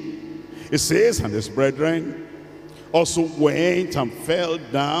 18, it says, and his brethren also went and fell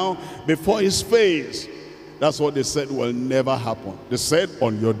down before his face. That's what they said will never happen. They said,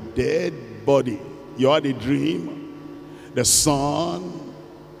 on your dead body, you had a dream. The sun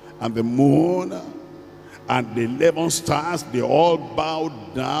and the moon and the 11 stars, they all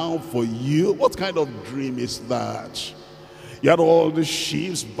bowed down for you. What kind of dream is that? You had all the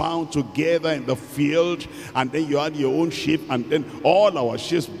sheep bound together in the field, and then you had your own sheep, and then all our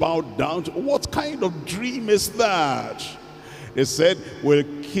sheep bowed down. What kind of dream is that? They said, we'll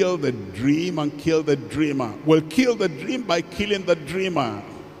kill the dream and kill the dreamer. We'll kill the dream by killing the dreamer.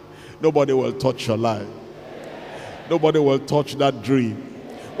 Nobody will touch your life. Nobody will touch that dream.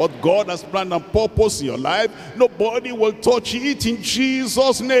 What God has planned and purpose in your life, nobody will touch it in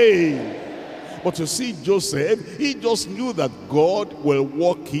Jesus' name. But you see, Joseph, he just knew that God will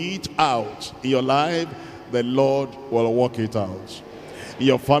work it out. In your life, the Lord will work it out. In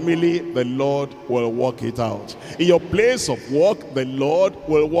your family, the Lord will work it out. In your place of work, the Lord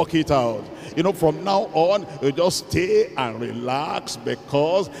will work it out. From now on, you just stay and relax,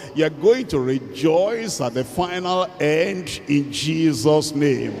 because you're going to rejoice at the final end in Jesus'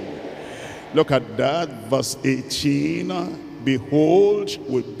 name. Look at that, verse 18. Behold,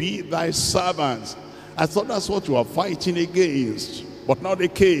 will be thy servants. I thought that's what you were fighting against. But now they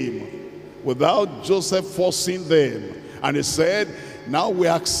came without Joseph forcing them. And he said, now we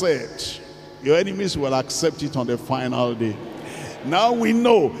accept. Your enemies will accept it on the final day. Now we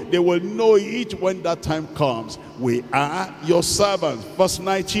know. They will know it when that time comes. We are your servants. Verse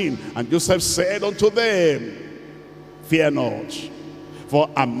 19. And Joseph said unto them, fear not, for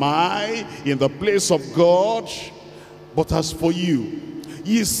am I in the place of God? But as for you,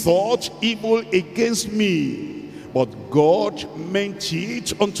 ye thought evil against me, but God meant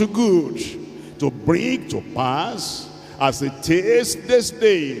it unto good, to bring to pass, as it is this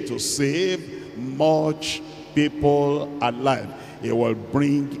day, to save much people alive. He will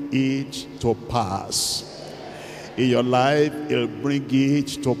bring it to pass. In your life, he'll bring it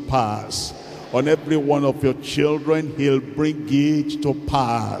to pass. On every one of your children, he'll bring it to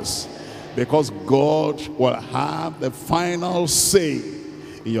pass. Because God will have the final say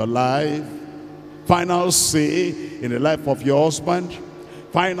in your life, final say in the life of your husband,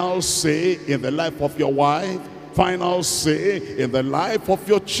 final say in the life of your wife, final say in the life of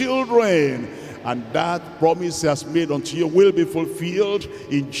your children. And that promise he has made unto you will be fulfilled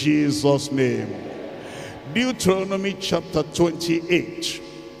in Jesus' name. Deuteronomy chapter 28.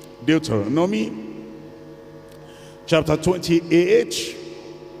 Deuteronomy chapter 28,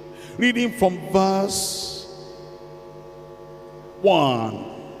 reading from verse 1.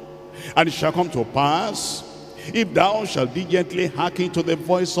 And it shall come to pass, if thou shalt diligently hearken to the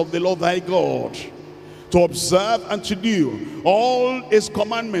voice of the Lord thy God, to observe and to do all his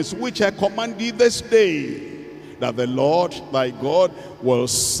commandments which I command thee this day, that the Lord thy God will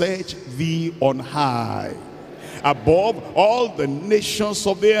set thee on high above all the nations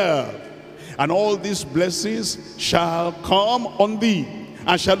of the earth. And all these blessings shall come on thee,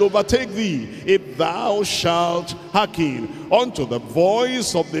 and shall overtake thee, if thou shalt hearken unto the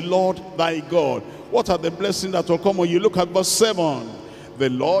voice of the Lord thy God. What are the blessings that will come on you? Look at verse 7. The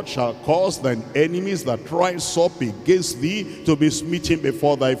Lord shall cause thine enemies that rise up against thee to be smitten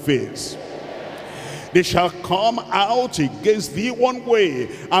before thy face. They shall come out against thee one way,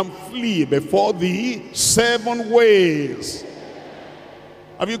 and flee before thee 7 ways.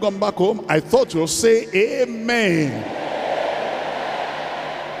 Have you gone back home? I thought you'll say amen.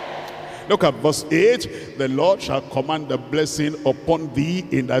 Look at verse 8. The Lord shall command the blessing upon thee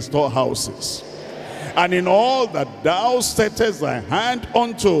in thy storehouses, and in all that thou settest thy hand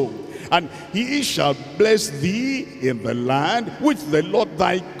unto. And he shall bless thee in the land which the Lord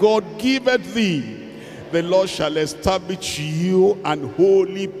thy God giveth thee. The Lord shall establish you an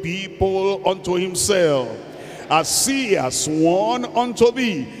holy people unto himself, as he has sworn unto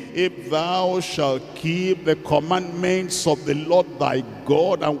thee, if thou shalt keep the commandments of the Lord thy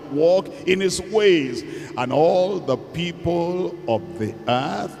God, and walk in his ways. And all the people of the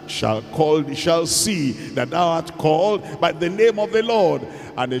earth shall see that thou art called by the name of the Lord,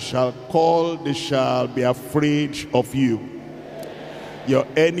 and they shall be afraid of you. Your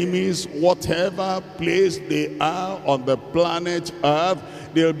enemies, whatever place they are on the planet earth,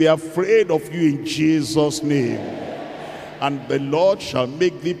 they'll be afraid of you in Jesus' name. And the Lord shall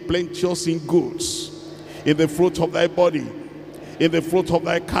make thee plenteous in goods, in the fruit of thy body, in the fruit of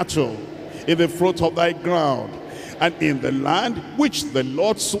thy cattle, in the fruit of thy ground, and in the land which the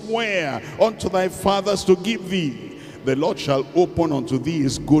Lord sware unto thy fathers to give thee. The Lord shall open unto thee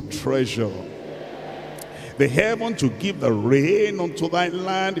his good treasure, the heaven to give the rain unto thy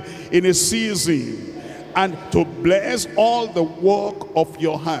land in a season, and to bless all the work of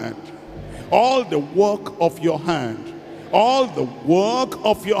your hand. All the work of your hand. All the work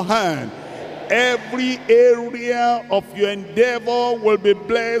of your hand. Every area of your endeavor will be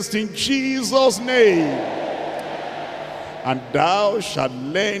blessed in Jesus' name. And thou shalt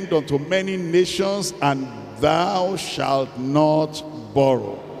lend unto many nations, and thou shalt not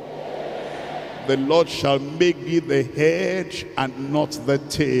borrow. The Lord shall make thee the head and not the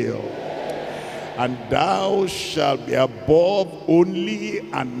tail. And thou shalt be above only,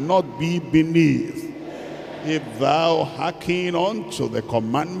 and not be beneath, if thou hearken unto the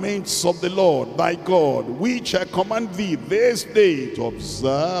commandments of the Lord thy God, which I command thee this day, to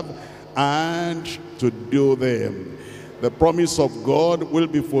observe and to do them. The promise of God will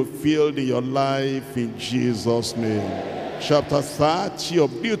be fulfilled in your life in Jesus' name. Chapter 30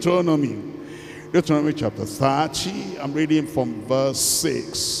 of Deuteronomy. Deuteronomy chapter 30, I'm reading from verse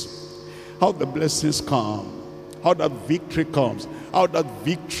 6. How the blessings come, how that victory comes, how that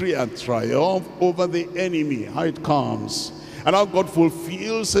victory and triumph over the enemy, how it comes, and how God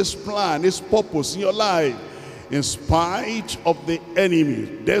fulfills his plan, his purpose in your life, in spite of the enemies,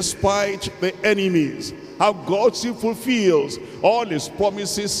 despite the enemies, how God still fulfills all his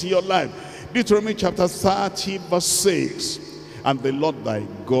promises in your life. Deuteronomy chapter 30 verse 6. And the Lord thy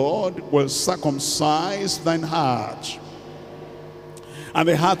God will circumcise thine heart, and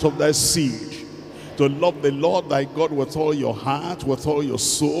the heart of thy seed, to love the Lord thy God with all your heart, with all your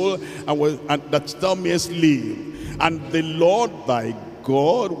soul, and that thou mayest live. And the Lord thy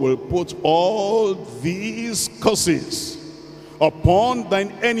God will put all these curses upon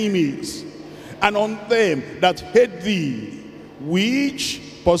thine enemies, and on them that hate thee, which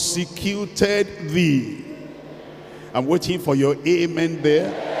persecuted thee. I'm waiting for your amen there.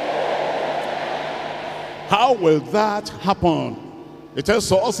 How will that happen? It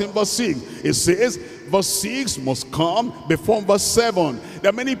tells us in verse 6. It says verse 6 must come before verse 7.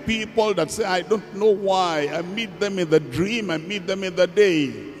 There are many people that say, I don't know why. I meet them in the dream, I meet them in the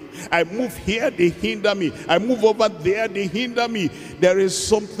day. I move here, they hinder me. I move over there, they hinder me. There is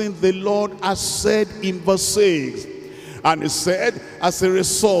something the Lord has said in verse 6. And he said, as a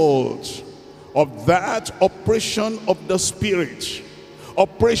result of that oppression of the Spirit,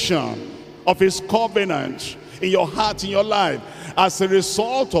 oppression of his covenant in your heart, in your life, As a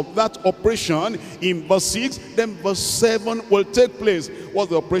result of that operation in verse 6, then verse 7 will take place. What's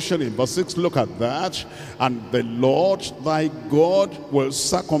the operation in verse 6? Look at that. And the Lord thy God will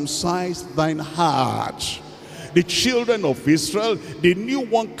circumcise thine heart. The children of Israel, they knew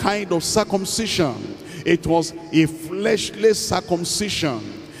one kind of circumcision. It was a fleshly circumcision.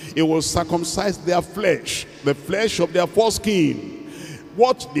 It will circumcise their flesh, the flesh of their foreskin.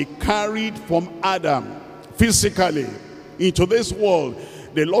 What they carried from Adam physically into this world,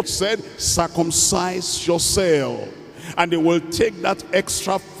 the Lord said, circumcise yourself. And they will take that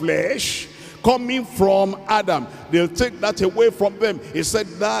extra flesh coming from Adam. They'll take that away from them. He said,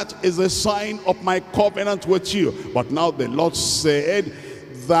 that is a sign of my covenant with you. But now the Lord said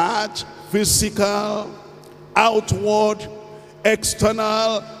that physical, outward,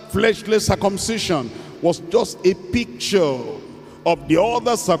 external, fleshly circumcision was just a picture of the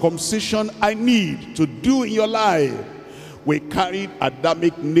other circumcision I need to do in your life. We carried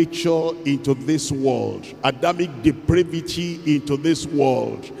Adamic nature into this world, Adamic depravity into this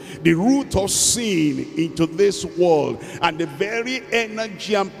world, the root of sin into this world, and the very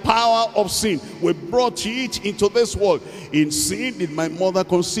energy and power of sin. We brought it into this world. In sin did my mother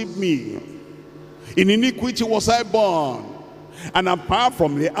conceive me. In iniquity was I born. And apart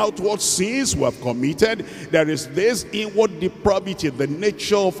from the outward sins we have committed, there is this inward depravity, the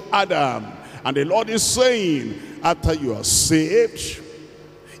nature of Adam. And the Lord is saying, after you are saved,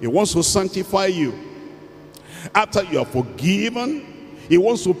 he wants to sanctify you. After you are forgiven, he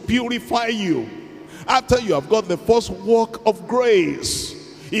wants to purify you. After you have got the first work of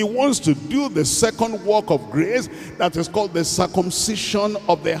grace, he wants to do the second work of grace that is called the circumcision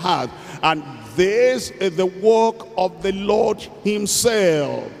of the heart. And this is the work of the Lord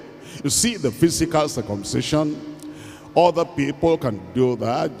himself. You see, the physical circumcision, other people can do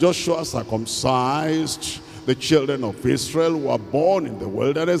that. Joshua circumcised the children of Israel who were born in the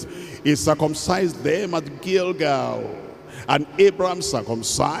wilderness. He circumcised them at Gilgal. And Abraham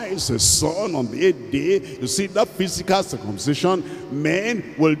circumcised his son on the 8th day. You see, that physical circumcision,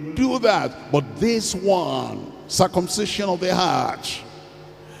 men will do that. But this one, circumcision of the heart,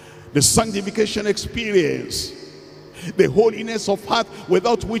 the sanctification experience, the holiness of heart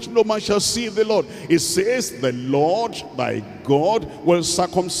without which no man shall see the Lord. It says, the Lord thy God will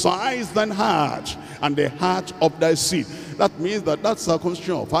circumcise thine heart and the heart of thy seed. That means that that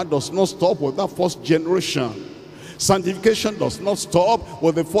circumcision of heart does not stop with that first generation. Sanctification does not stop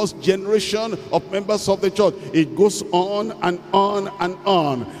with the first generation of members of the church. It goes on and on and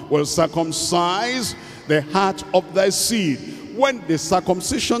on. Will circumcise the heart of thy seed. When the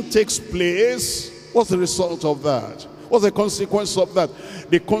circumcision takes place, what's the result of that? What's the consequence of that?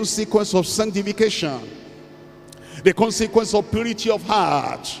 The consequence of sanctification. The consequence of purity of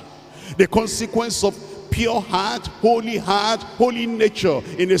heart. The consequence of pure heart, holy nature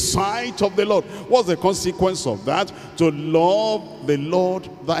in the sight of the Lord. What's the consequence of that? To love the Lord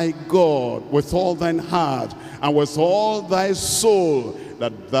thy God with all thine heart and with all thy soul,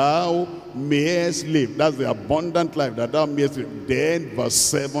 that thou mayest live. That's the abundant life, that thou mayest live. Then verse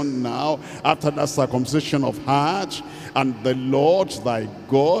 7 now, after that circumcision of heart, and the Lord thy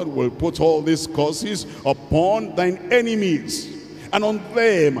God will put all these curses upon thine enemies, and on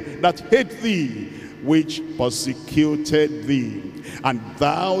them that hate thee, which persecuted thee. And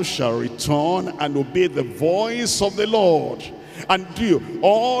thou shalt return and obey the voice of the Lord, and do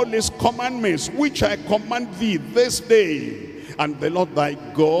all his commandments which I command thee this day. And the Lord thy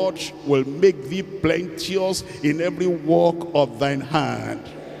God will make thee plenteous in every work of thine hand,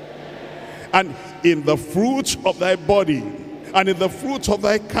 and in the fruit of thy body, and in the fruit of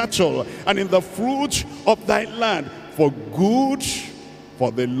thy cattle, and in the fruit of thy land, for good.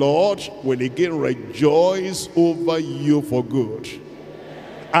 For the Lord will again rejoice over you for good,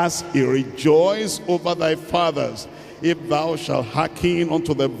 as he rejoiced over thy fathers, if thou shalt hearken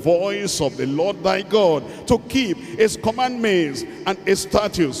unto the voice of the Lord thy God, to keep his commandments and his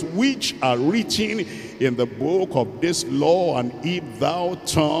statutes, which are written in the book of this law. And if thou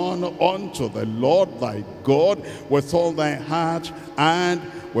turn unto the Lord thy God with all thy heart and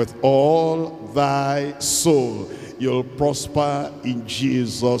with all thy soul, you'll prosper in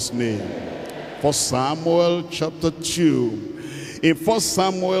Jesus' name. 1 Samuel chapter 2. In 1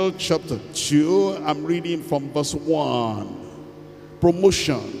 Samuel chapter 2, I'm reading from verse 1.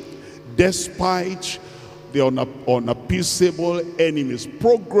 Promotion, despite the unappeasable enemies.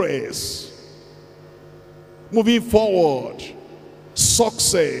 Progress, moving forward,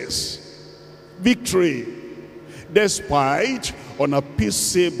 success, victory, despite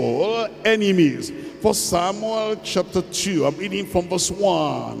unappeasable enemies. 1 Samuel chapter 2, I'm reading from verse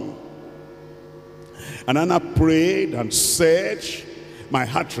 1. And Anna prayed and said, my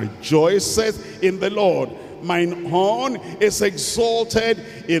heart rejoiceth in the Lord. Mine horn is exalted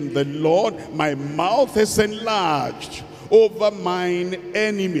in the Lord. My mouth is enlarged over mine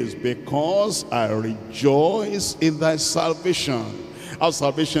enemies, because I rejoice in thy salvation. Our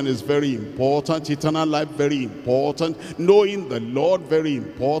salvation is very important. Eternal life, very important. Knowing the Lord, very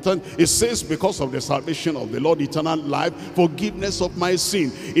important. It says, because of the salvation of the Lord, eternal life, forgiveness of my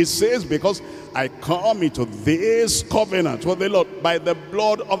sin. It says, because I come into this covenant with the Lord by the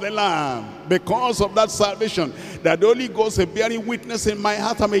blood of the Lamb. Because of that salvation, that the Holy Ghost is bearing witness in my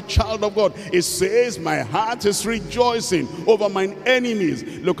heart, I'm a child of God. It says, my heart is rejoicing over mine enemies.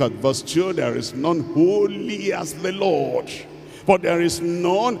 Look at verse 2. There is none holy as the Lord, for there is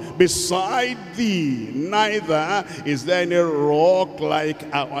none beside thee, neither is there any rock like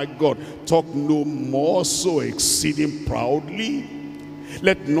our God. Talk no more so exceeding proudly.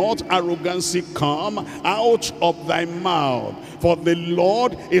 Let not arrogancy come out of thy mouth. For the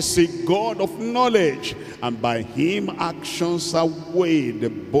Lord is a God of knowledge, and by him actions are weighed. The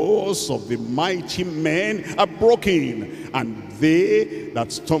bows of the mighty men are broken, and they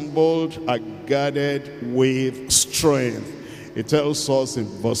that stumbled are girded with strength. It tells us in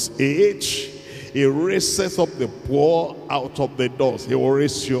verse 8, he raiseth up the poor out of the dust. He will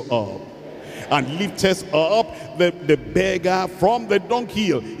raise you up. And lifteth up the beggar from the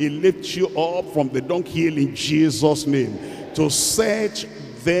dunghill. He lifts you up from the dunghill in Jesus' name. To set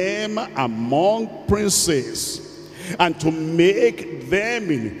them among princes, and to make them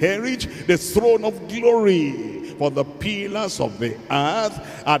inherit the throne of glory. For the pillars of the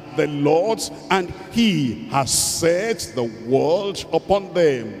earth are the Lord's, and he has set the world upon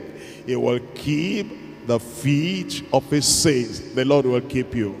them. He will keep the feet of his saints. The Lord will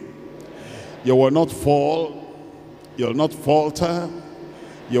keep you. You will not fall, you will not falter,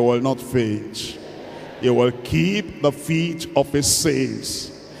 you will not faint. You will keep the feet of his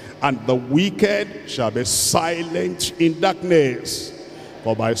saints, and the wicked shall be silent in darkness.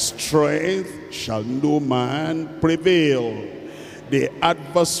 For by strength shall no man prevail. The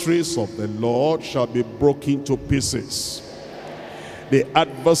adversaries of the Lord shall be broken to pieces. The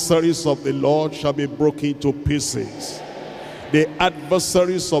adversaries of the Lord shall be broken to pieces. The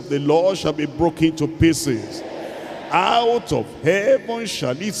adversaries of the Lord shall be broken to pieces. Out of heaven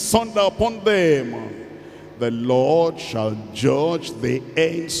shall he thunder upon them. The Lord shall judge the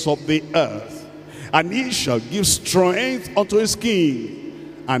ends of the earth, and he shall give strength unto his king,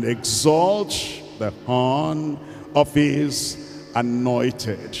 and exalt the horn of his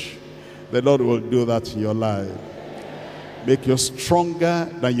anointed. The Lord will do that in your life. Make you stronger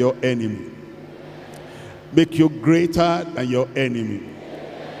than your enemy. Make you greater than your enemy.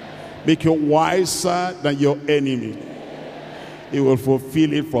 Make you wiser than your enemy. He will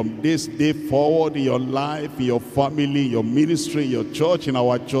fulfill it from this day forward in your life, in your family, in your ministry, in your church, in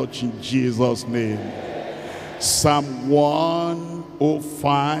our church, in Jesus' name. Psalm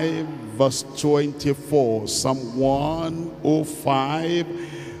 105 verse 24. Psalm 105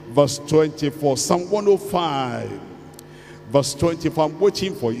 verse 24. Psalm 105 verse 24. I'm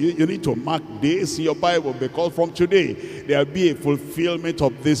waiting for you. You need to mark this in your Bible, because from today there will be a fulfillment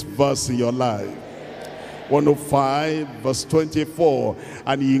of this verse in your life. 105 verse 24.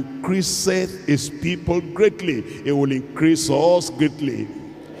 And he increaseth his people greatly. He will increase us greatly.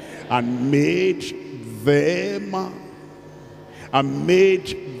 And made them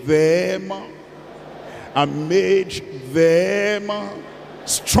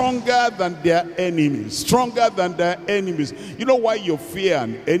stronger than their enemies. Stronger than their enemies. You know why you fear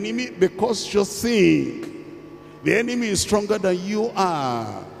an enemy? Because you think the enemy is stronger than you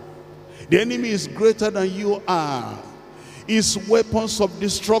are. The enemy is greater than you are. His weapons of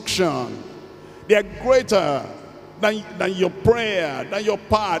destruction, they are greater than your prayer, than your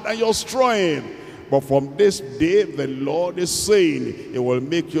power, than your strength. But from this day, the Lord is saying, it will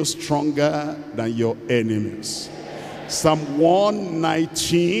make you stronger than your enemies. Psalm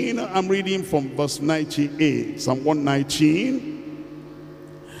 119, I'm reading from verse 98. Psalm 119,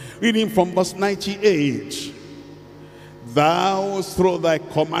 reading from verse 98. Thou through thy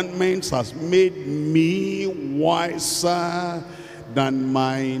commandments hast made me wiser than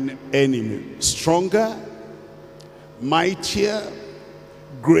mine enemy. Stronger, mightier,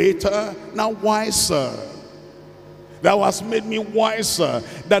 greater, now wiser. Thou hast made me wiser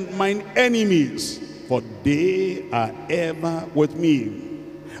than mine enemies, for they are ever with me.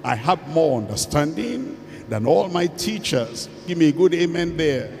 I have more understanding than all my teachers. Give me a good amen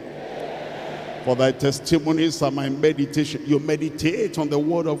there. For thy testimonies are my meditation. You meditate on the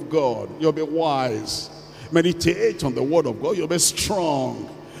word of God, you'll be wise. Meditate on the word of God, you'll be strong.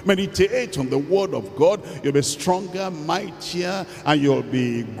 Meditate on the word of God. You'll be stronger, mightier, and you'll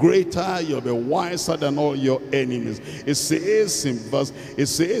be greater. You'll be wiser than all your enemies. It says in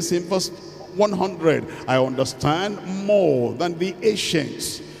verse 100, I understand more than the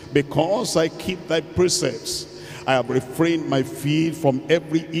ancients, because I keep thy precepts. I have refrained my feet from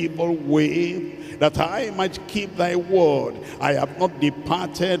every evil way, that I might keep thy word. I have not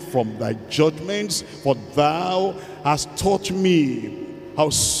departed from thy judgments, for thou hast taught me. How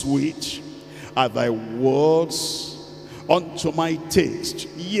sweet are thy words unto my taste,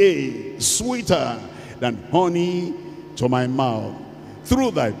 yea, sweeter than honey to my mouth.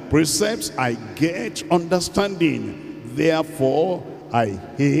 Through thy precepts I get understanding, therefore I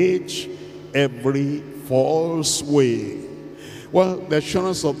hate every false way. Well, the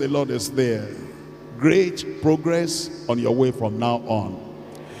assurance of the Lord is there. Great progress on your way from now on.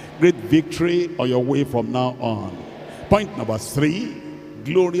 Great victory on your way from now on. Point number 3,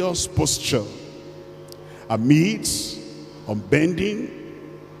 glorious posture amidst unbending,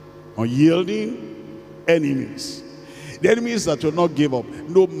 unyielding enemies. The enemies that will not give up,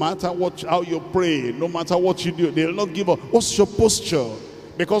 no matter how you pray, no matter what you do, they will not give up. What's your posture?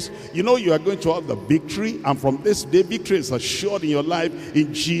 Because you know you are going to have the victory, and from this day victory is assured in your life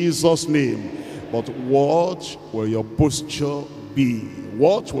in Jesus' name. But what will your posture be?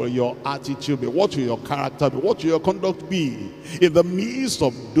 What will your attitude be? What will your character be? What will your conduct be in the midst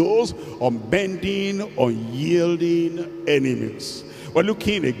of those unbending, unyielding enemies? We're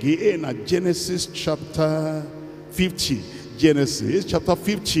looking again at Genesis chapter 50. Genesis chapter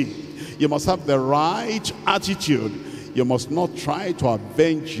 50. You must have the right attitude. You must not try to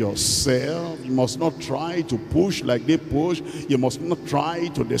avenge yourself. You must not try to push like they push. You must not try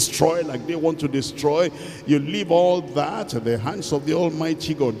to destroy like they want to destroy. You leave all that in the hands of the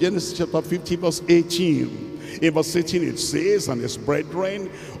Almighty God. Genesis chapter 50 verse 18. In verse 18 it says, and his brethren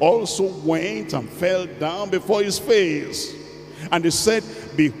also went and fell down before his face. And they said,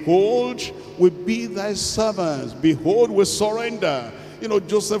 behold, we be thy servants. Behold, we surrender. You know,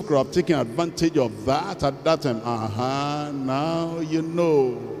 Joseph could have taken advantage of that at that time. Now you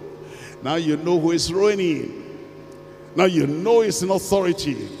know. Now you know who is reigning. Now you know he's in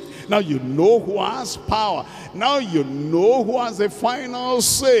authority. Now you know who has power. Now you know who has the final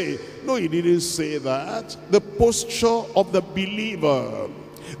say. No, he didn't say that. The posture of the believer,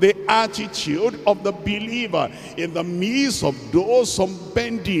 the attitude of the believer in the midst of those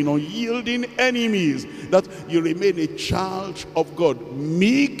unbending, unyielding enemies, that you remain a child of God,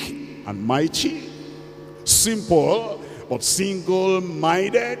 meek and mighty, simple but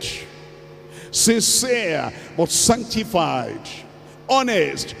single-minded, sincere but sanctified,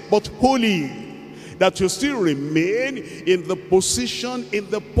 honest but holy. That you still remain in the position, in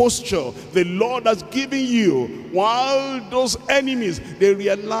the posture the Lord has given you, while those enemies, they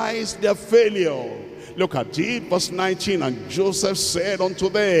realize their failure. Look at it, verse 19. And Joseph said unto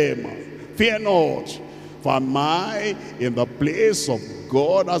them, fear not, for am I in the place of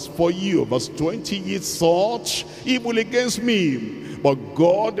God as for you? Verse 20, ye thought evil against me, but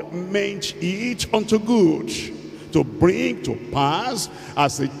God meant it unto good, to bring to pass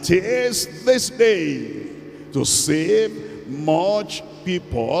as it is this day, to save much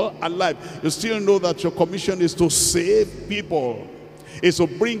people alive. You still know that your commission is to save people. It's to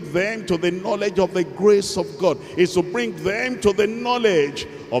bring them to the knowledge of the grace of God. It's to bring them to the knowledge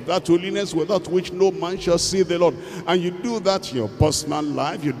of that holiness without which no man shall see the Lord. And you do that in your personal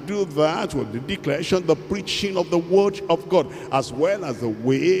life. You do that with the declaration, the preaching of the word of God, as well as the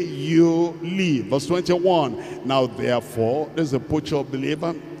way you live. Verse 21. Now therefore, this is the posture of the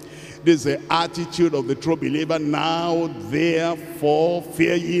believer. This is the attitude of the true believer. Now therefore,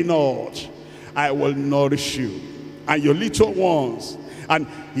 fear ye not. I will nourish you and your little ones. And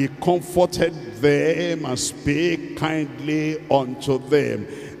he comforted them and spake kindly unto them.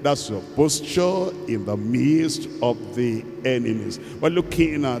 That's your posture in the midst of the enemies. We're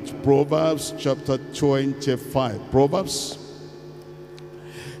looking at Proverbs chapter 25. Proverbs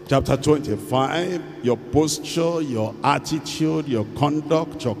chapter 25. Your posture, your attitude, your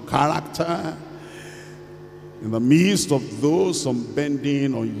conduct, your character in the midst of those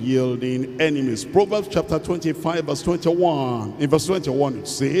unbending, unyielding enemies. Proverbs chapter 25 verse 21. In verse 21 it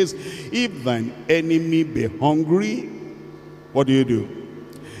says, if thine enemy be hungry, what do?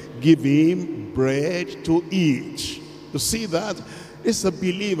 Give him bread to eat. You see that? This is a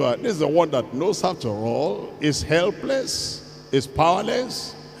believer. This is the one that knows, after all, is helpless, is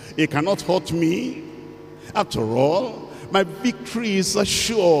powerless. He cannot hurt me. After all, my victory is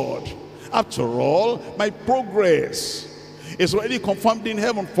assured. After all, my progress It's already confirmed in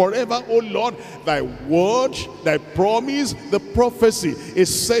heaven forever, O Lord. Thy word, thy promise, the prophecy is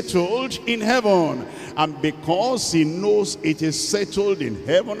settled in heaven. And because he knows it is settled in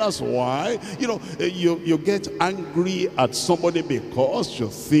heaven, that's why, you know, you get angry at somebody because you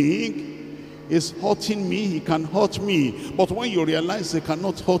think it's hurting me, he can hurt me. But when you realize he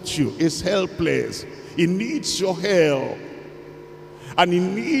cannot hurt you, he's helpless. He needs your help. And he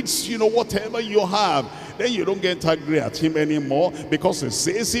needs, you know, whatever you have. Then you don't get angry at him anymore, because it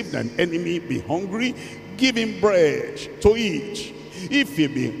says, if thine enemy be hungry, give him bread to eat. If he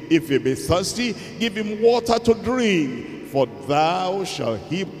be thirsty, give him water to drink. For thou shalt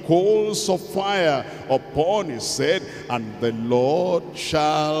heap coals of fire upon his head, and the Lord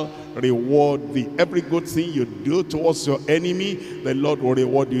shall reward thee. Every good thing you do towards your enemy, the Lord will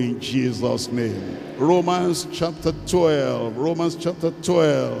reward you in Jesus' name. Romans chapter 12. Romans chapter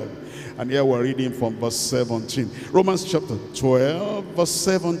 12. And here we're reading from verse 17. Romans chapter 12, verse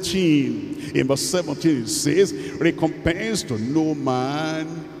 17. In verse 17 it says, recompense to no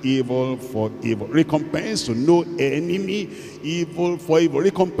man evil for evil. Recompense to no enemy evil for evil.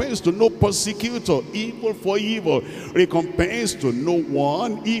 Recompense to no persecutor evil for evil. Recompense to no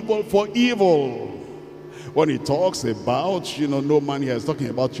one evil for evil. When he talks about, you know, no man here is talking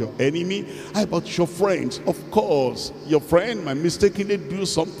about your enemy, about your friends. Of course, your friend might mistakenly do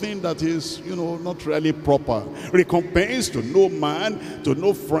something that is, you know, not really proper. Recompense to no man, to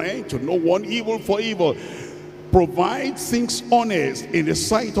no friend, to no one evil for evil. Provide things honest in the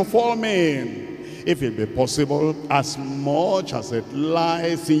sight of all men. If it be possible, as much as it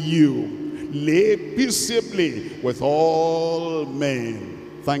lies in you, live peaceably with all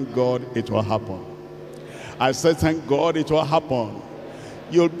men. Thank God it will happen. I said, thank God it will happen.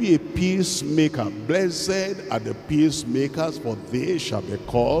 You'll be a peacemaker. Blessed are the peacemakers, for they shall be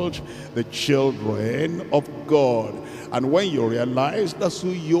called the children of God. And when you realize that's who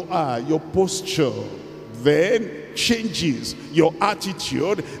you are, your posture then changes. Your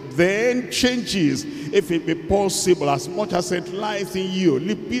attitude then changes. If it be possible, as much as it lies in you,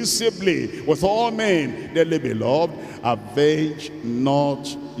 live peaceably with all men. Dearly beloved, avenge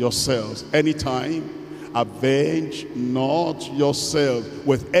not yourselves. Anytime, avenge not yourselves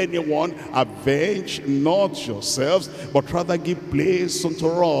with anyone. Avenge not yourselves, but rather give place unto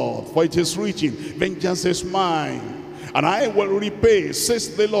wrath. For it is written, vengeance is mine, and I will repay,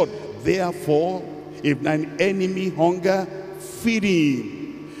 says the Lord. Therefore, if thine enemy hunger, feed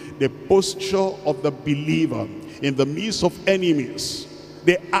him. The posture of the believer in the midst of enemies,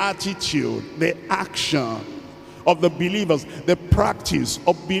 the attitude, the action of the believers, the practice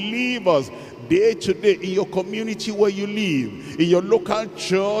of believers day to day in your community where you live, in your local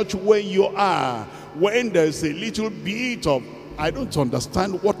church where you are. When there's a little bit of, I don't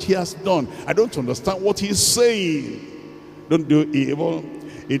understand what he has done, I don't understand what he's saying, don't do evil.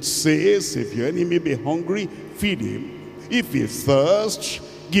 It says, if your enemy be hungry, feed him. If he thirst,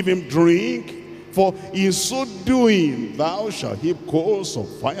 give him drink. For in so doing, thou shalt heap coals of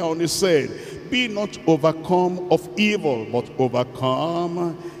fire on his head. Be not overcome of evil, but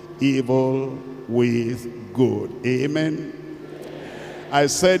overcome evil with good. Amen. I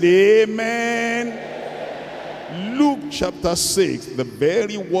said amen. Luke chapter 6, the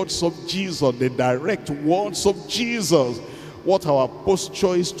very words of Jesus, the direct words of Jesus, what our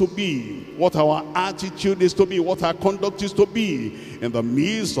posture is to be, what our attitude is to be, what our conduct is to be in the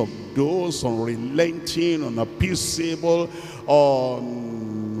midst of those unrelenting, unappeasable,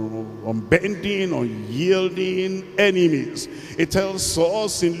 unbending, unyielding enemies. It tells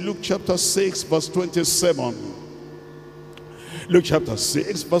us in Luke chapter 6 verse 27. Luke chapter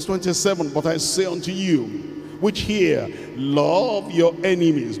 6 verse 27, but I say unto you which hear, love your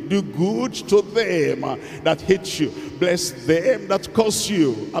enemies, do good to them that hate you, bless them that curse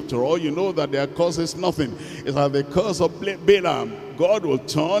you. After all, you know that their curse is nothing. It's like the curse of Balaam. God will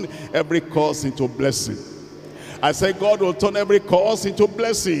turn every curse into blessing. I say God will turn every curse into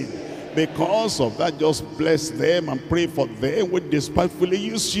blessing. Because of that, just bless them and pray for them which despitefully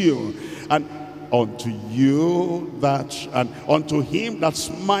use you. And unto you that, and unto him that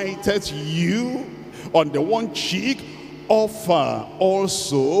smiteth you on the one cheek, offer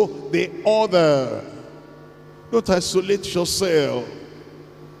also the other. Don't isolate yourself.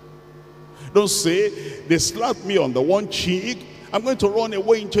 Don't say, they slapped me on the one cheek, I'm going to run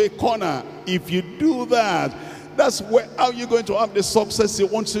away into a corner. If you do that, that's how you're going to have the success he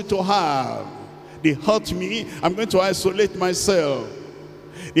wants you to have. They hurt me, I'm going to isolate myself.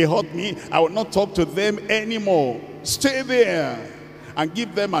 They hurt me, I will not talk to them anymore. Stay there. and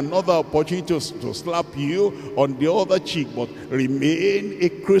give them another opportunity to slap you on the other cheek. But remain a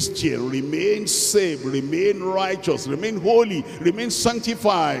Christian, remain saved, remain righteous, remain holy, remain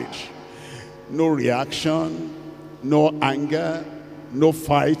sanctified. No reaction, no anger, no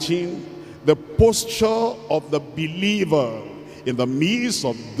fighting. The posture of the believer in the midst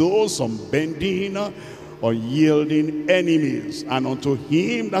of those unbending, unyielding enemies. And unto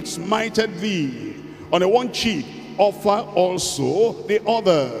him that smited thee on the one cheek, offer also the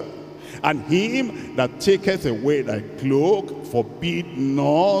other. And him that taketh away thy cloak, forbid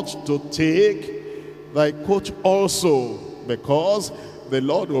not to take thy coat also, because the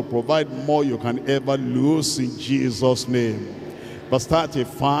Lord will provide more you can ever lose in Jesus' name. Verse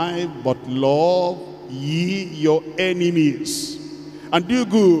 35, but love ye your enemies, and do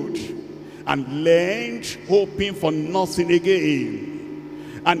good, and lend, hoping for nothing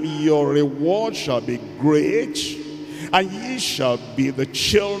again. And your reward shall be great, and ye shall be the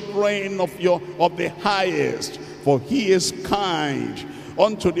children of the highest, for he is kind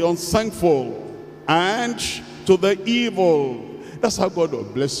unto the unthankful and to the evil. That's how God will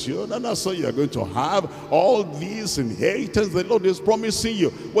bless you. And that's how you're going to have all these inheritance the Lord is promising you.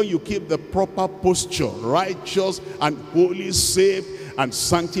 When you keep the proper posture, righteous and holy, saved and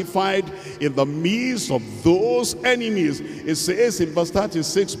sanctified in the midst of those enemies. It says in verse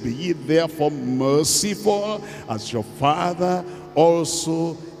 36, be ye therefore merciful as your Father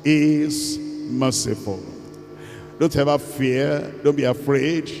also is merciful. Don't ever fear. Don't be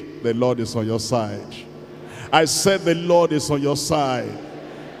afraid. The Lord is on your side. I said the Lord is on your side.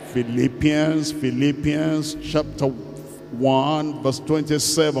 Philippians chapter 1 verse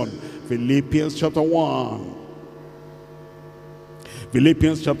 27. Philippians chapter 1.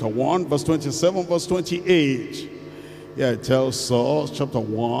 Philippians chapter 1 verse 27 verse 28. Yeah, it tells us, chapter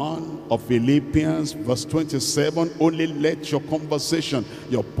 1 of Philippians verse 27, only let your conversation,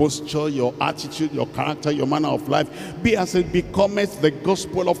 your posture, your attitude, your character, your manner of life be as it becometh the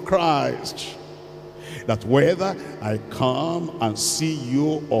gospel of Christ. That whether I come and see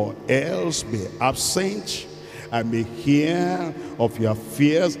you or else be absent, I may hear of your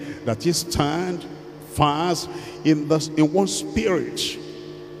fears, that ye stand fast in one spirit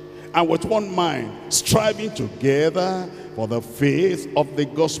and with one mind, striving together for the faith of the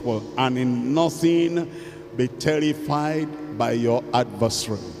gospel, and in nothing be terrified by your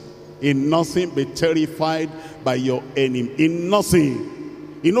adversary. In nothing be terrified by your enemy. In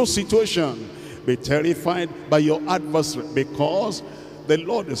nothing, in no situation, be terrified by your adversary, because the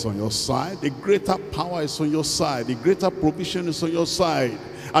Lord is on your side. The greater power is on your side. The greater provision is on your side.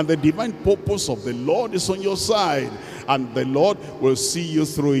 And the divine purpose of the Lord is on your side. And the Lord will see you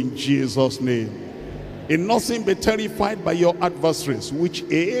through in Jesus' name. In nothing be terrified by your adversaries, which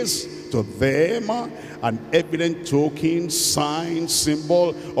is to them an evident token, sign,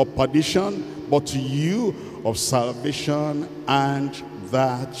 symbol of perdition, but to you of salvation and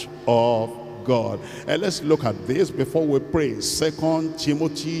that of God. And let's look at this before we pray. 2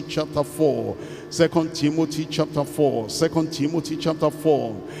 Timothy chapter 4. 2 Timothy chapter 4. 2 Timothy chapter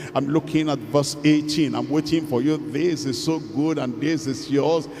 4. I'm looking at verse 18. I'm waiting for you. This is so good and this is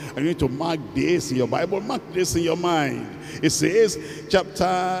yours. I need to mark this in your Bible. Mark this in your mind. It says,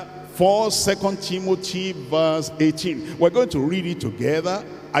 chapter 4, 2 Timothy verse 18. We're going to read it together.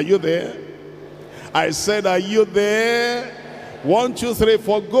 Are you there? I said, are you there? 1, 2, 3,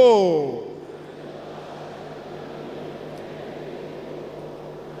 4, go.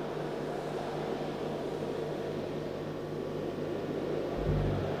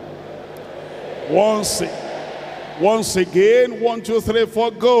 Once again, 1, 2, 3,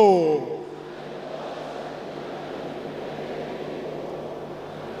 4, go.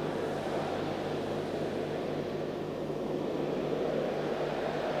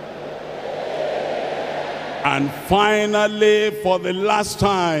 And finally, for the last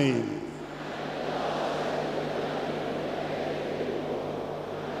time,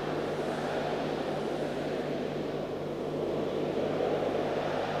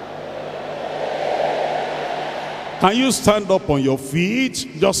 can you stand up on your feet?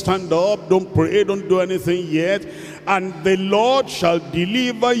 Just stand up. Don't pray. Don't do anything yet. And the Lord shall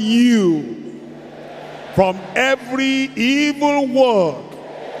deliver you from every evil work,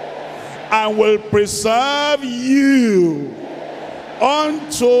 and will preserve you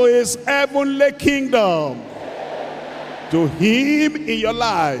unto his heavenly kingdom. To him in your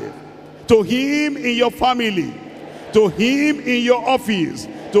life, to him in your family, to him in your office,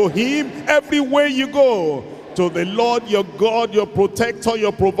 to him everywhere you go. To the Lord your God, your protector,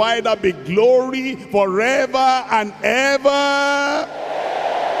 your provider, be glory forever and ever.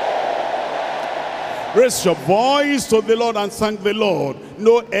 Raise your voice to the Lord and thank the Lord.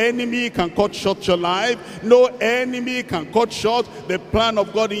 No enemy can cut short your life. No enemy can cut short the plan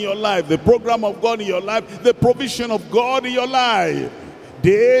of God in your life, the program of God in your life, the provision of God in your life.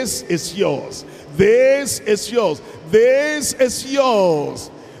 This is yours. This is yours. This is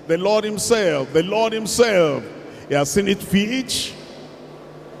yours. The Lord himself, the Lord himself, he has seen it fit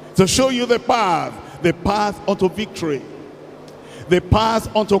to show you the path unto victory, the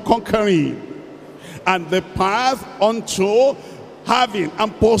path unto conquering, and the path unto having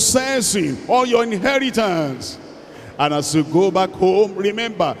and possessing all your inheritance. And as you go back home,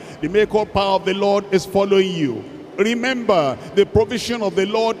 remember, the miracle power of the Lord is following you. Remember, the provision of the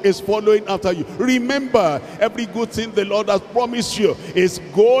Lord is following after you. Remember, every good thing the Lord has promised you is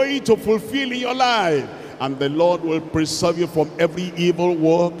going to fulfill in your life. And the Lord will preserve you from every evil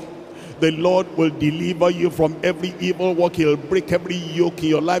work. The Lord will deliver you from every evil work. He'll break every yoke in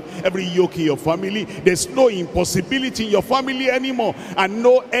your life, every yoke in your family. There's no impossibility in your family anymore. And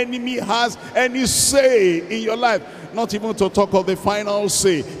no enemy has any say in your life. Not even to talk of the final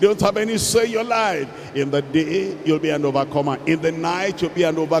say. They don't have any say in your life. In the day, you'll be an overcomer. In the night, you'll be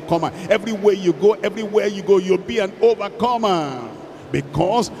an overcomer. Everywhere you go, you'll be an overcomer.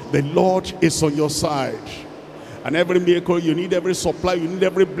 Because the Lord is on your side. And every miracle you need, every supply you need,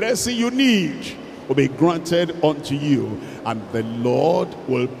 every blessing you need will be granted unto you. And the Lord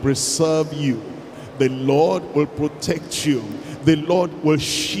will preserve you. The Lord will protect you. The Lord will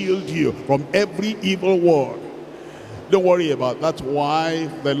shield you from every evil work. Don't worry about that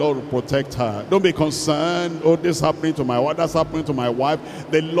wife. The Lord will protect her. Don't be concerned. Oh, this is happening to my wife. That's happening to my wife.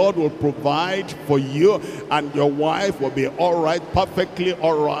 The Lord will provide for you, and your wife will be all right, perfectly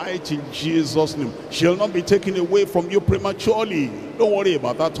all right in Jesus' name. She'll not be taken away from you prematurely. Don't worry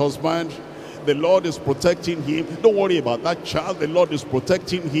about that husband. The Lord is protecting him. Don't worry about that child. The Lord is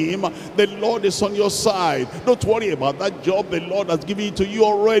protecting him. The Lord is on your side. Don't worry about that job. The Lord has given it to you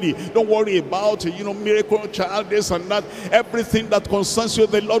already. Don't worry about, miracle child, this and that. Everything that concerns you,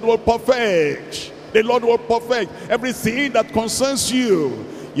 the Lord will perfect. The Lord will perfect everything that concerns you.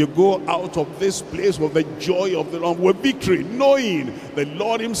 You go out of this place with the joy of the Lord, with victory, knowing the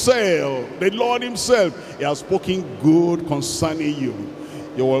Lord himself, he has spoken good concerning you.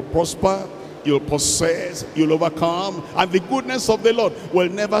 You will prosper. You'll possess, you'll overcome, and the goodness of the Lord will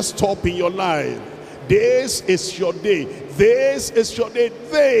never stop in your life. This is your day. This is your day.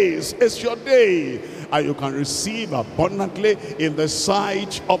 This is your day. And you can receive abundantly in the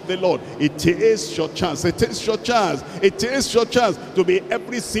sight of the Lord. It is your chance. It is your chance. It is your chance to be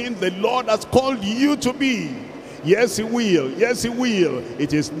everything the Lord has called you to be. Yes, he will. Yes, he will.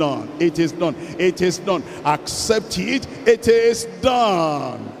 It is done. It is done. It is done. Accept it. It is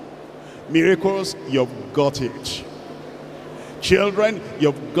done. Miracles, you've got it. Children,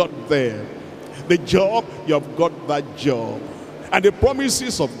 you've got them. The job, you've got that job. And the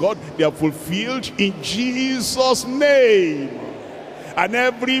promises of God, they are fulfilled in Jesus' name. And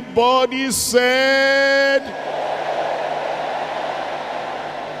everybody said,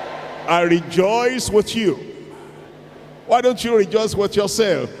 I rejoice with you. Why don't you rejoice with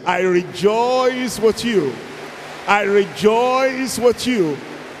yourself? I rejoice with you. I rejoice with you.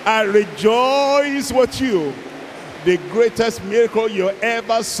 I rejoice with you. The greatest miracle you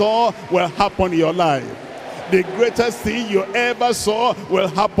ever saw will happen in your life. The greatest thing you ever saw will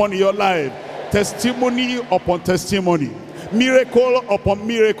happen in your life. Testimony upon testimony. Miracle upon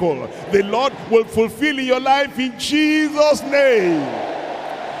miracle. The Lord will fulfill in your life in Jesus' name.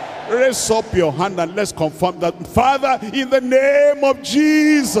 Raise up your hand and let's confirm that. Father, in the name of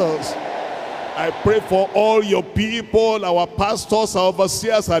Jesus, I pray for all your people, our pastors, our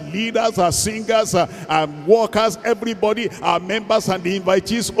overseers, our leaders, our singers, our workers, everybody, our members and the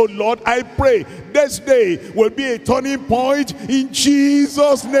invitees. Oh Lord, I pray this day will be a turning point in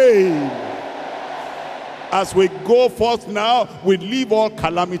Jesus' name. As we go forth now, we leave all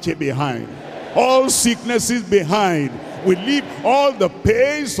calamity behind, all sicknesses behind. We leave all the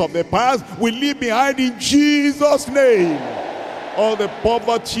pains of the past, we leave behind in Jesus' name. All the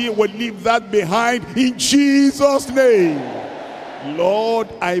poverty, will leave that behind in Jesus' name. Lord,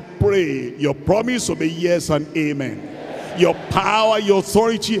 I pray your promise will be yes and amen. Your power, your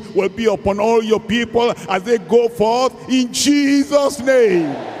authority will be upon all your people as they go forth in Jesus'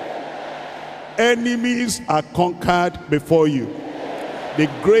 name. Enemies are conquered before you. The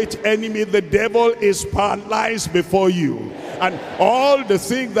great enemy, the devil, is paralyzed before you. And all the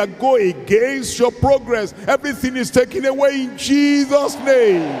things that go against your progress, everything is taken away in Jesus'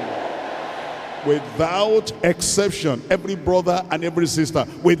 name. Without exception, every brother and every sister,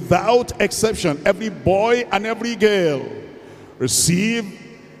 without exception, every boy and every girl, receive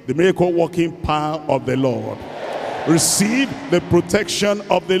the miracle working power of the Lord. Receive the protection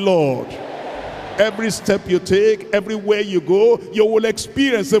of the Lord. Every step you take, everywhere you go, you will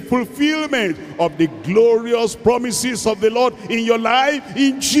experience the fulfillment of the glorious promises of the Lord in your life,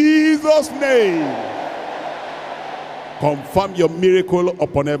 in Jesus' name. Confirm your miracle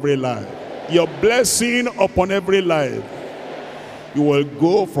upon every life, your blessing upon every life. You will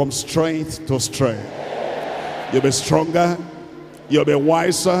go from strength to strength. You'll be stronger, you'll be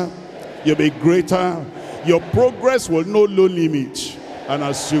wiser, you'll be greater. Your progress will know no limit. And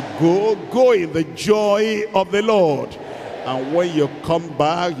as you go in the joy of the Lord. And when you come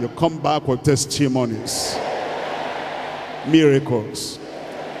back with testimonies, miracles,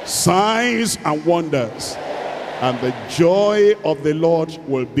 signs and wonders. And the joy of the Lord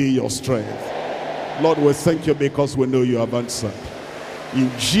will be your strength. Lord, we thank you because we know you have answered.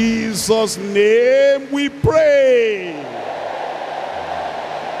 In Jesus' name we pray.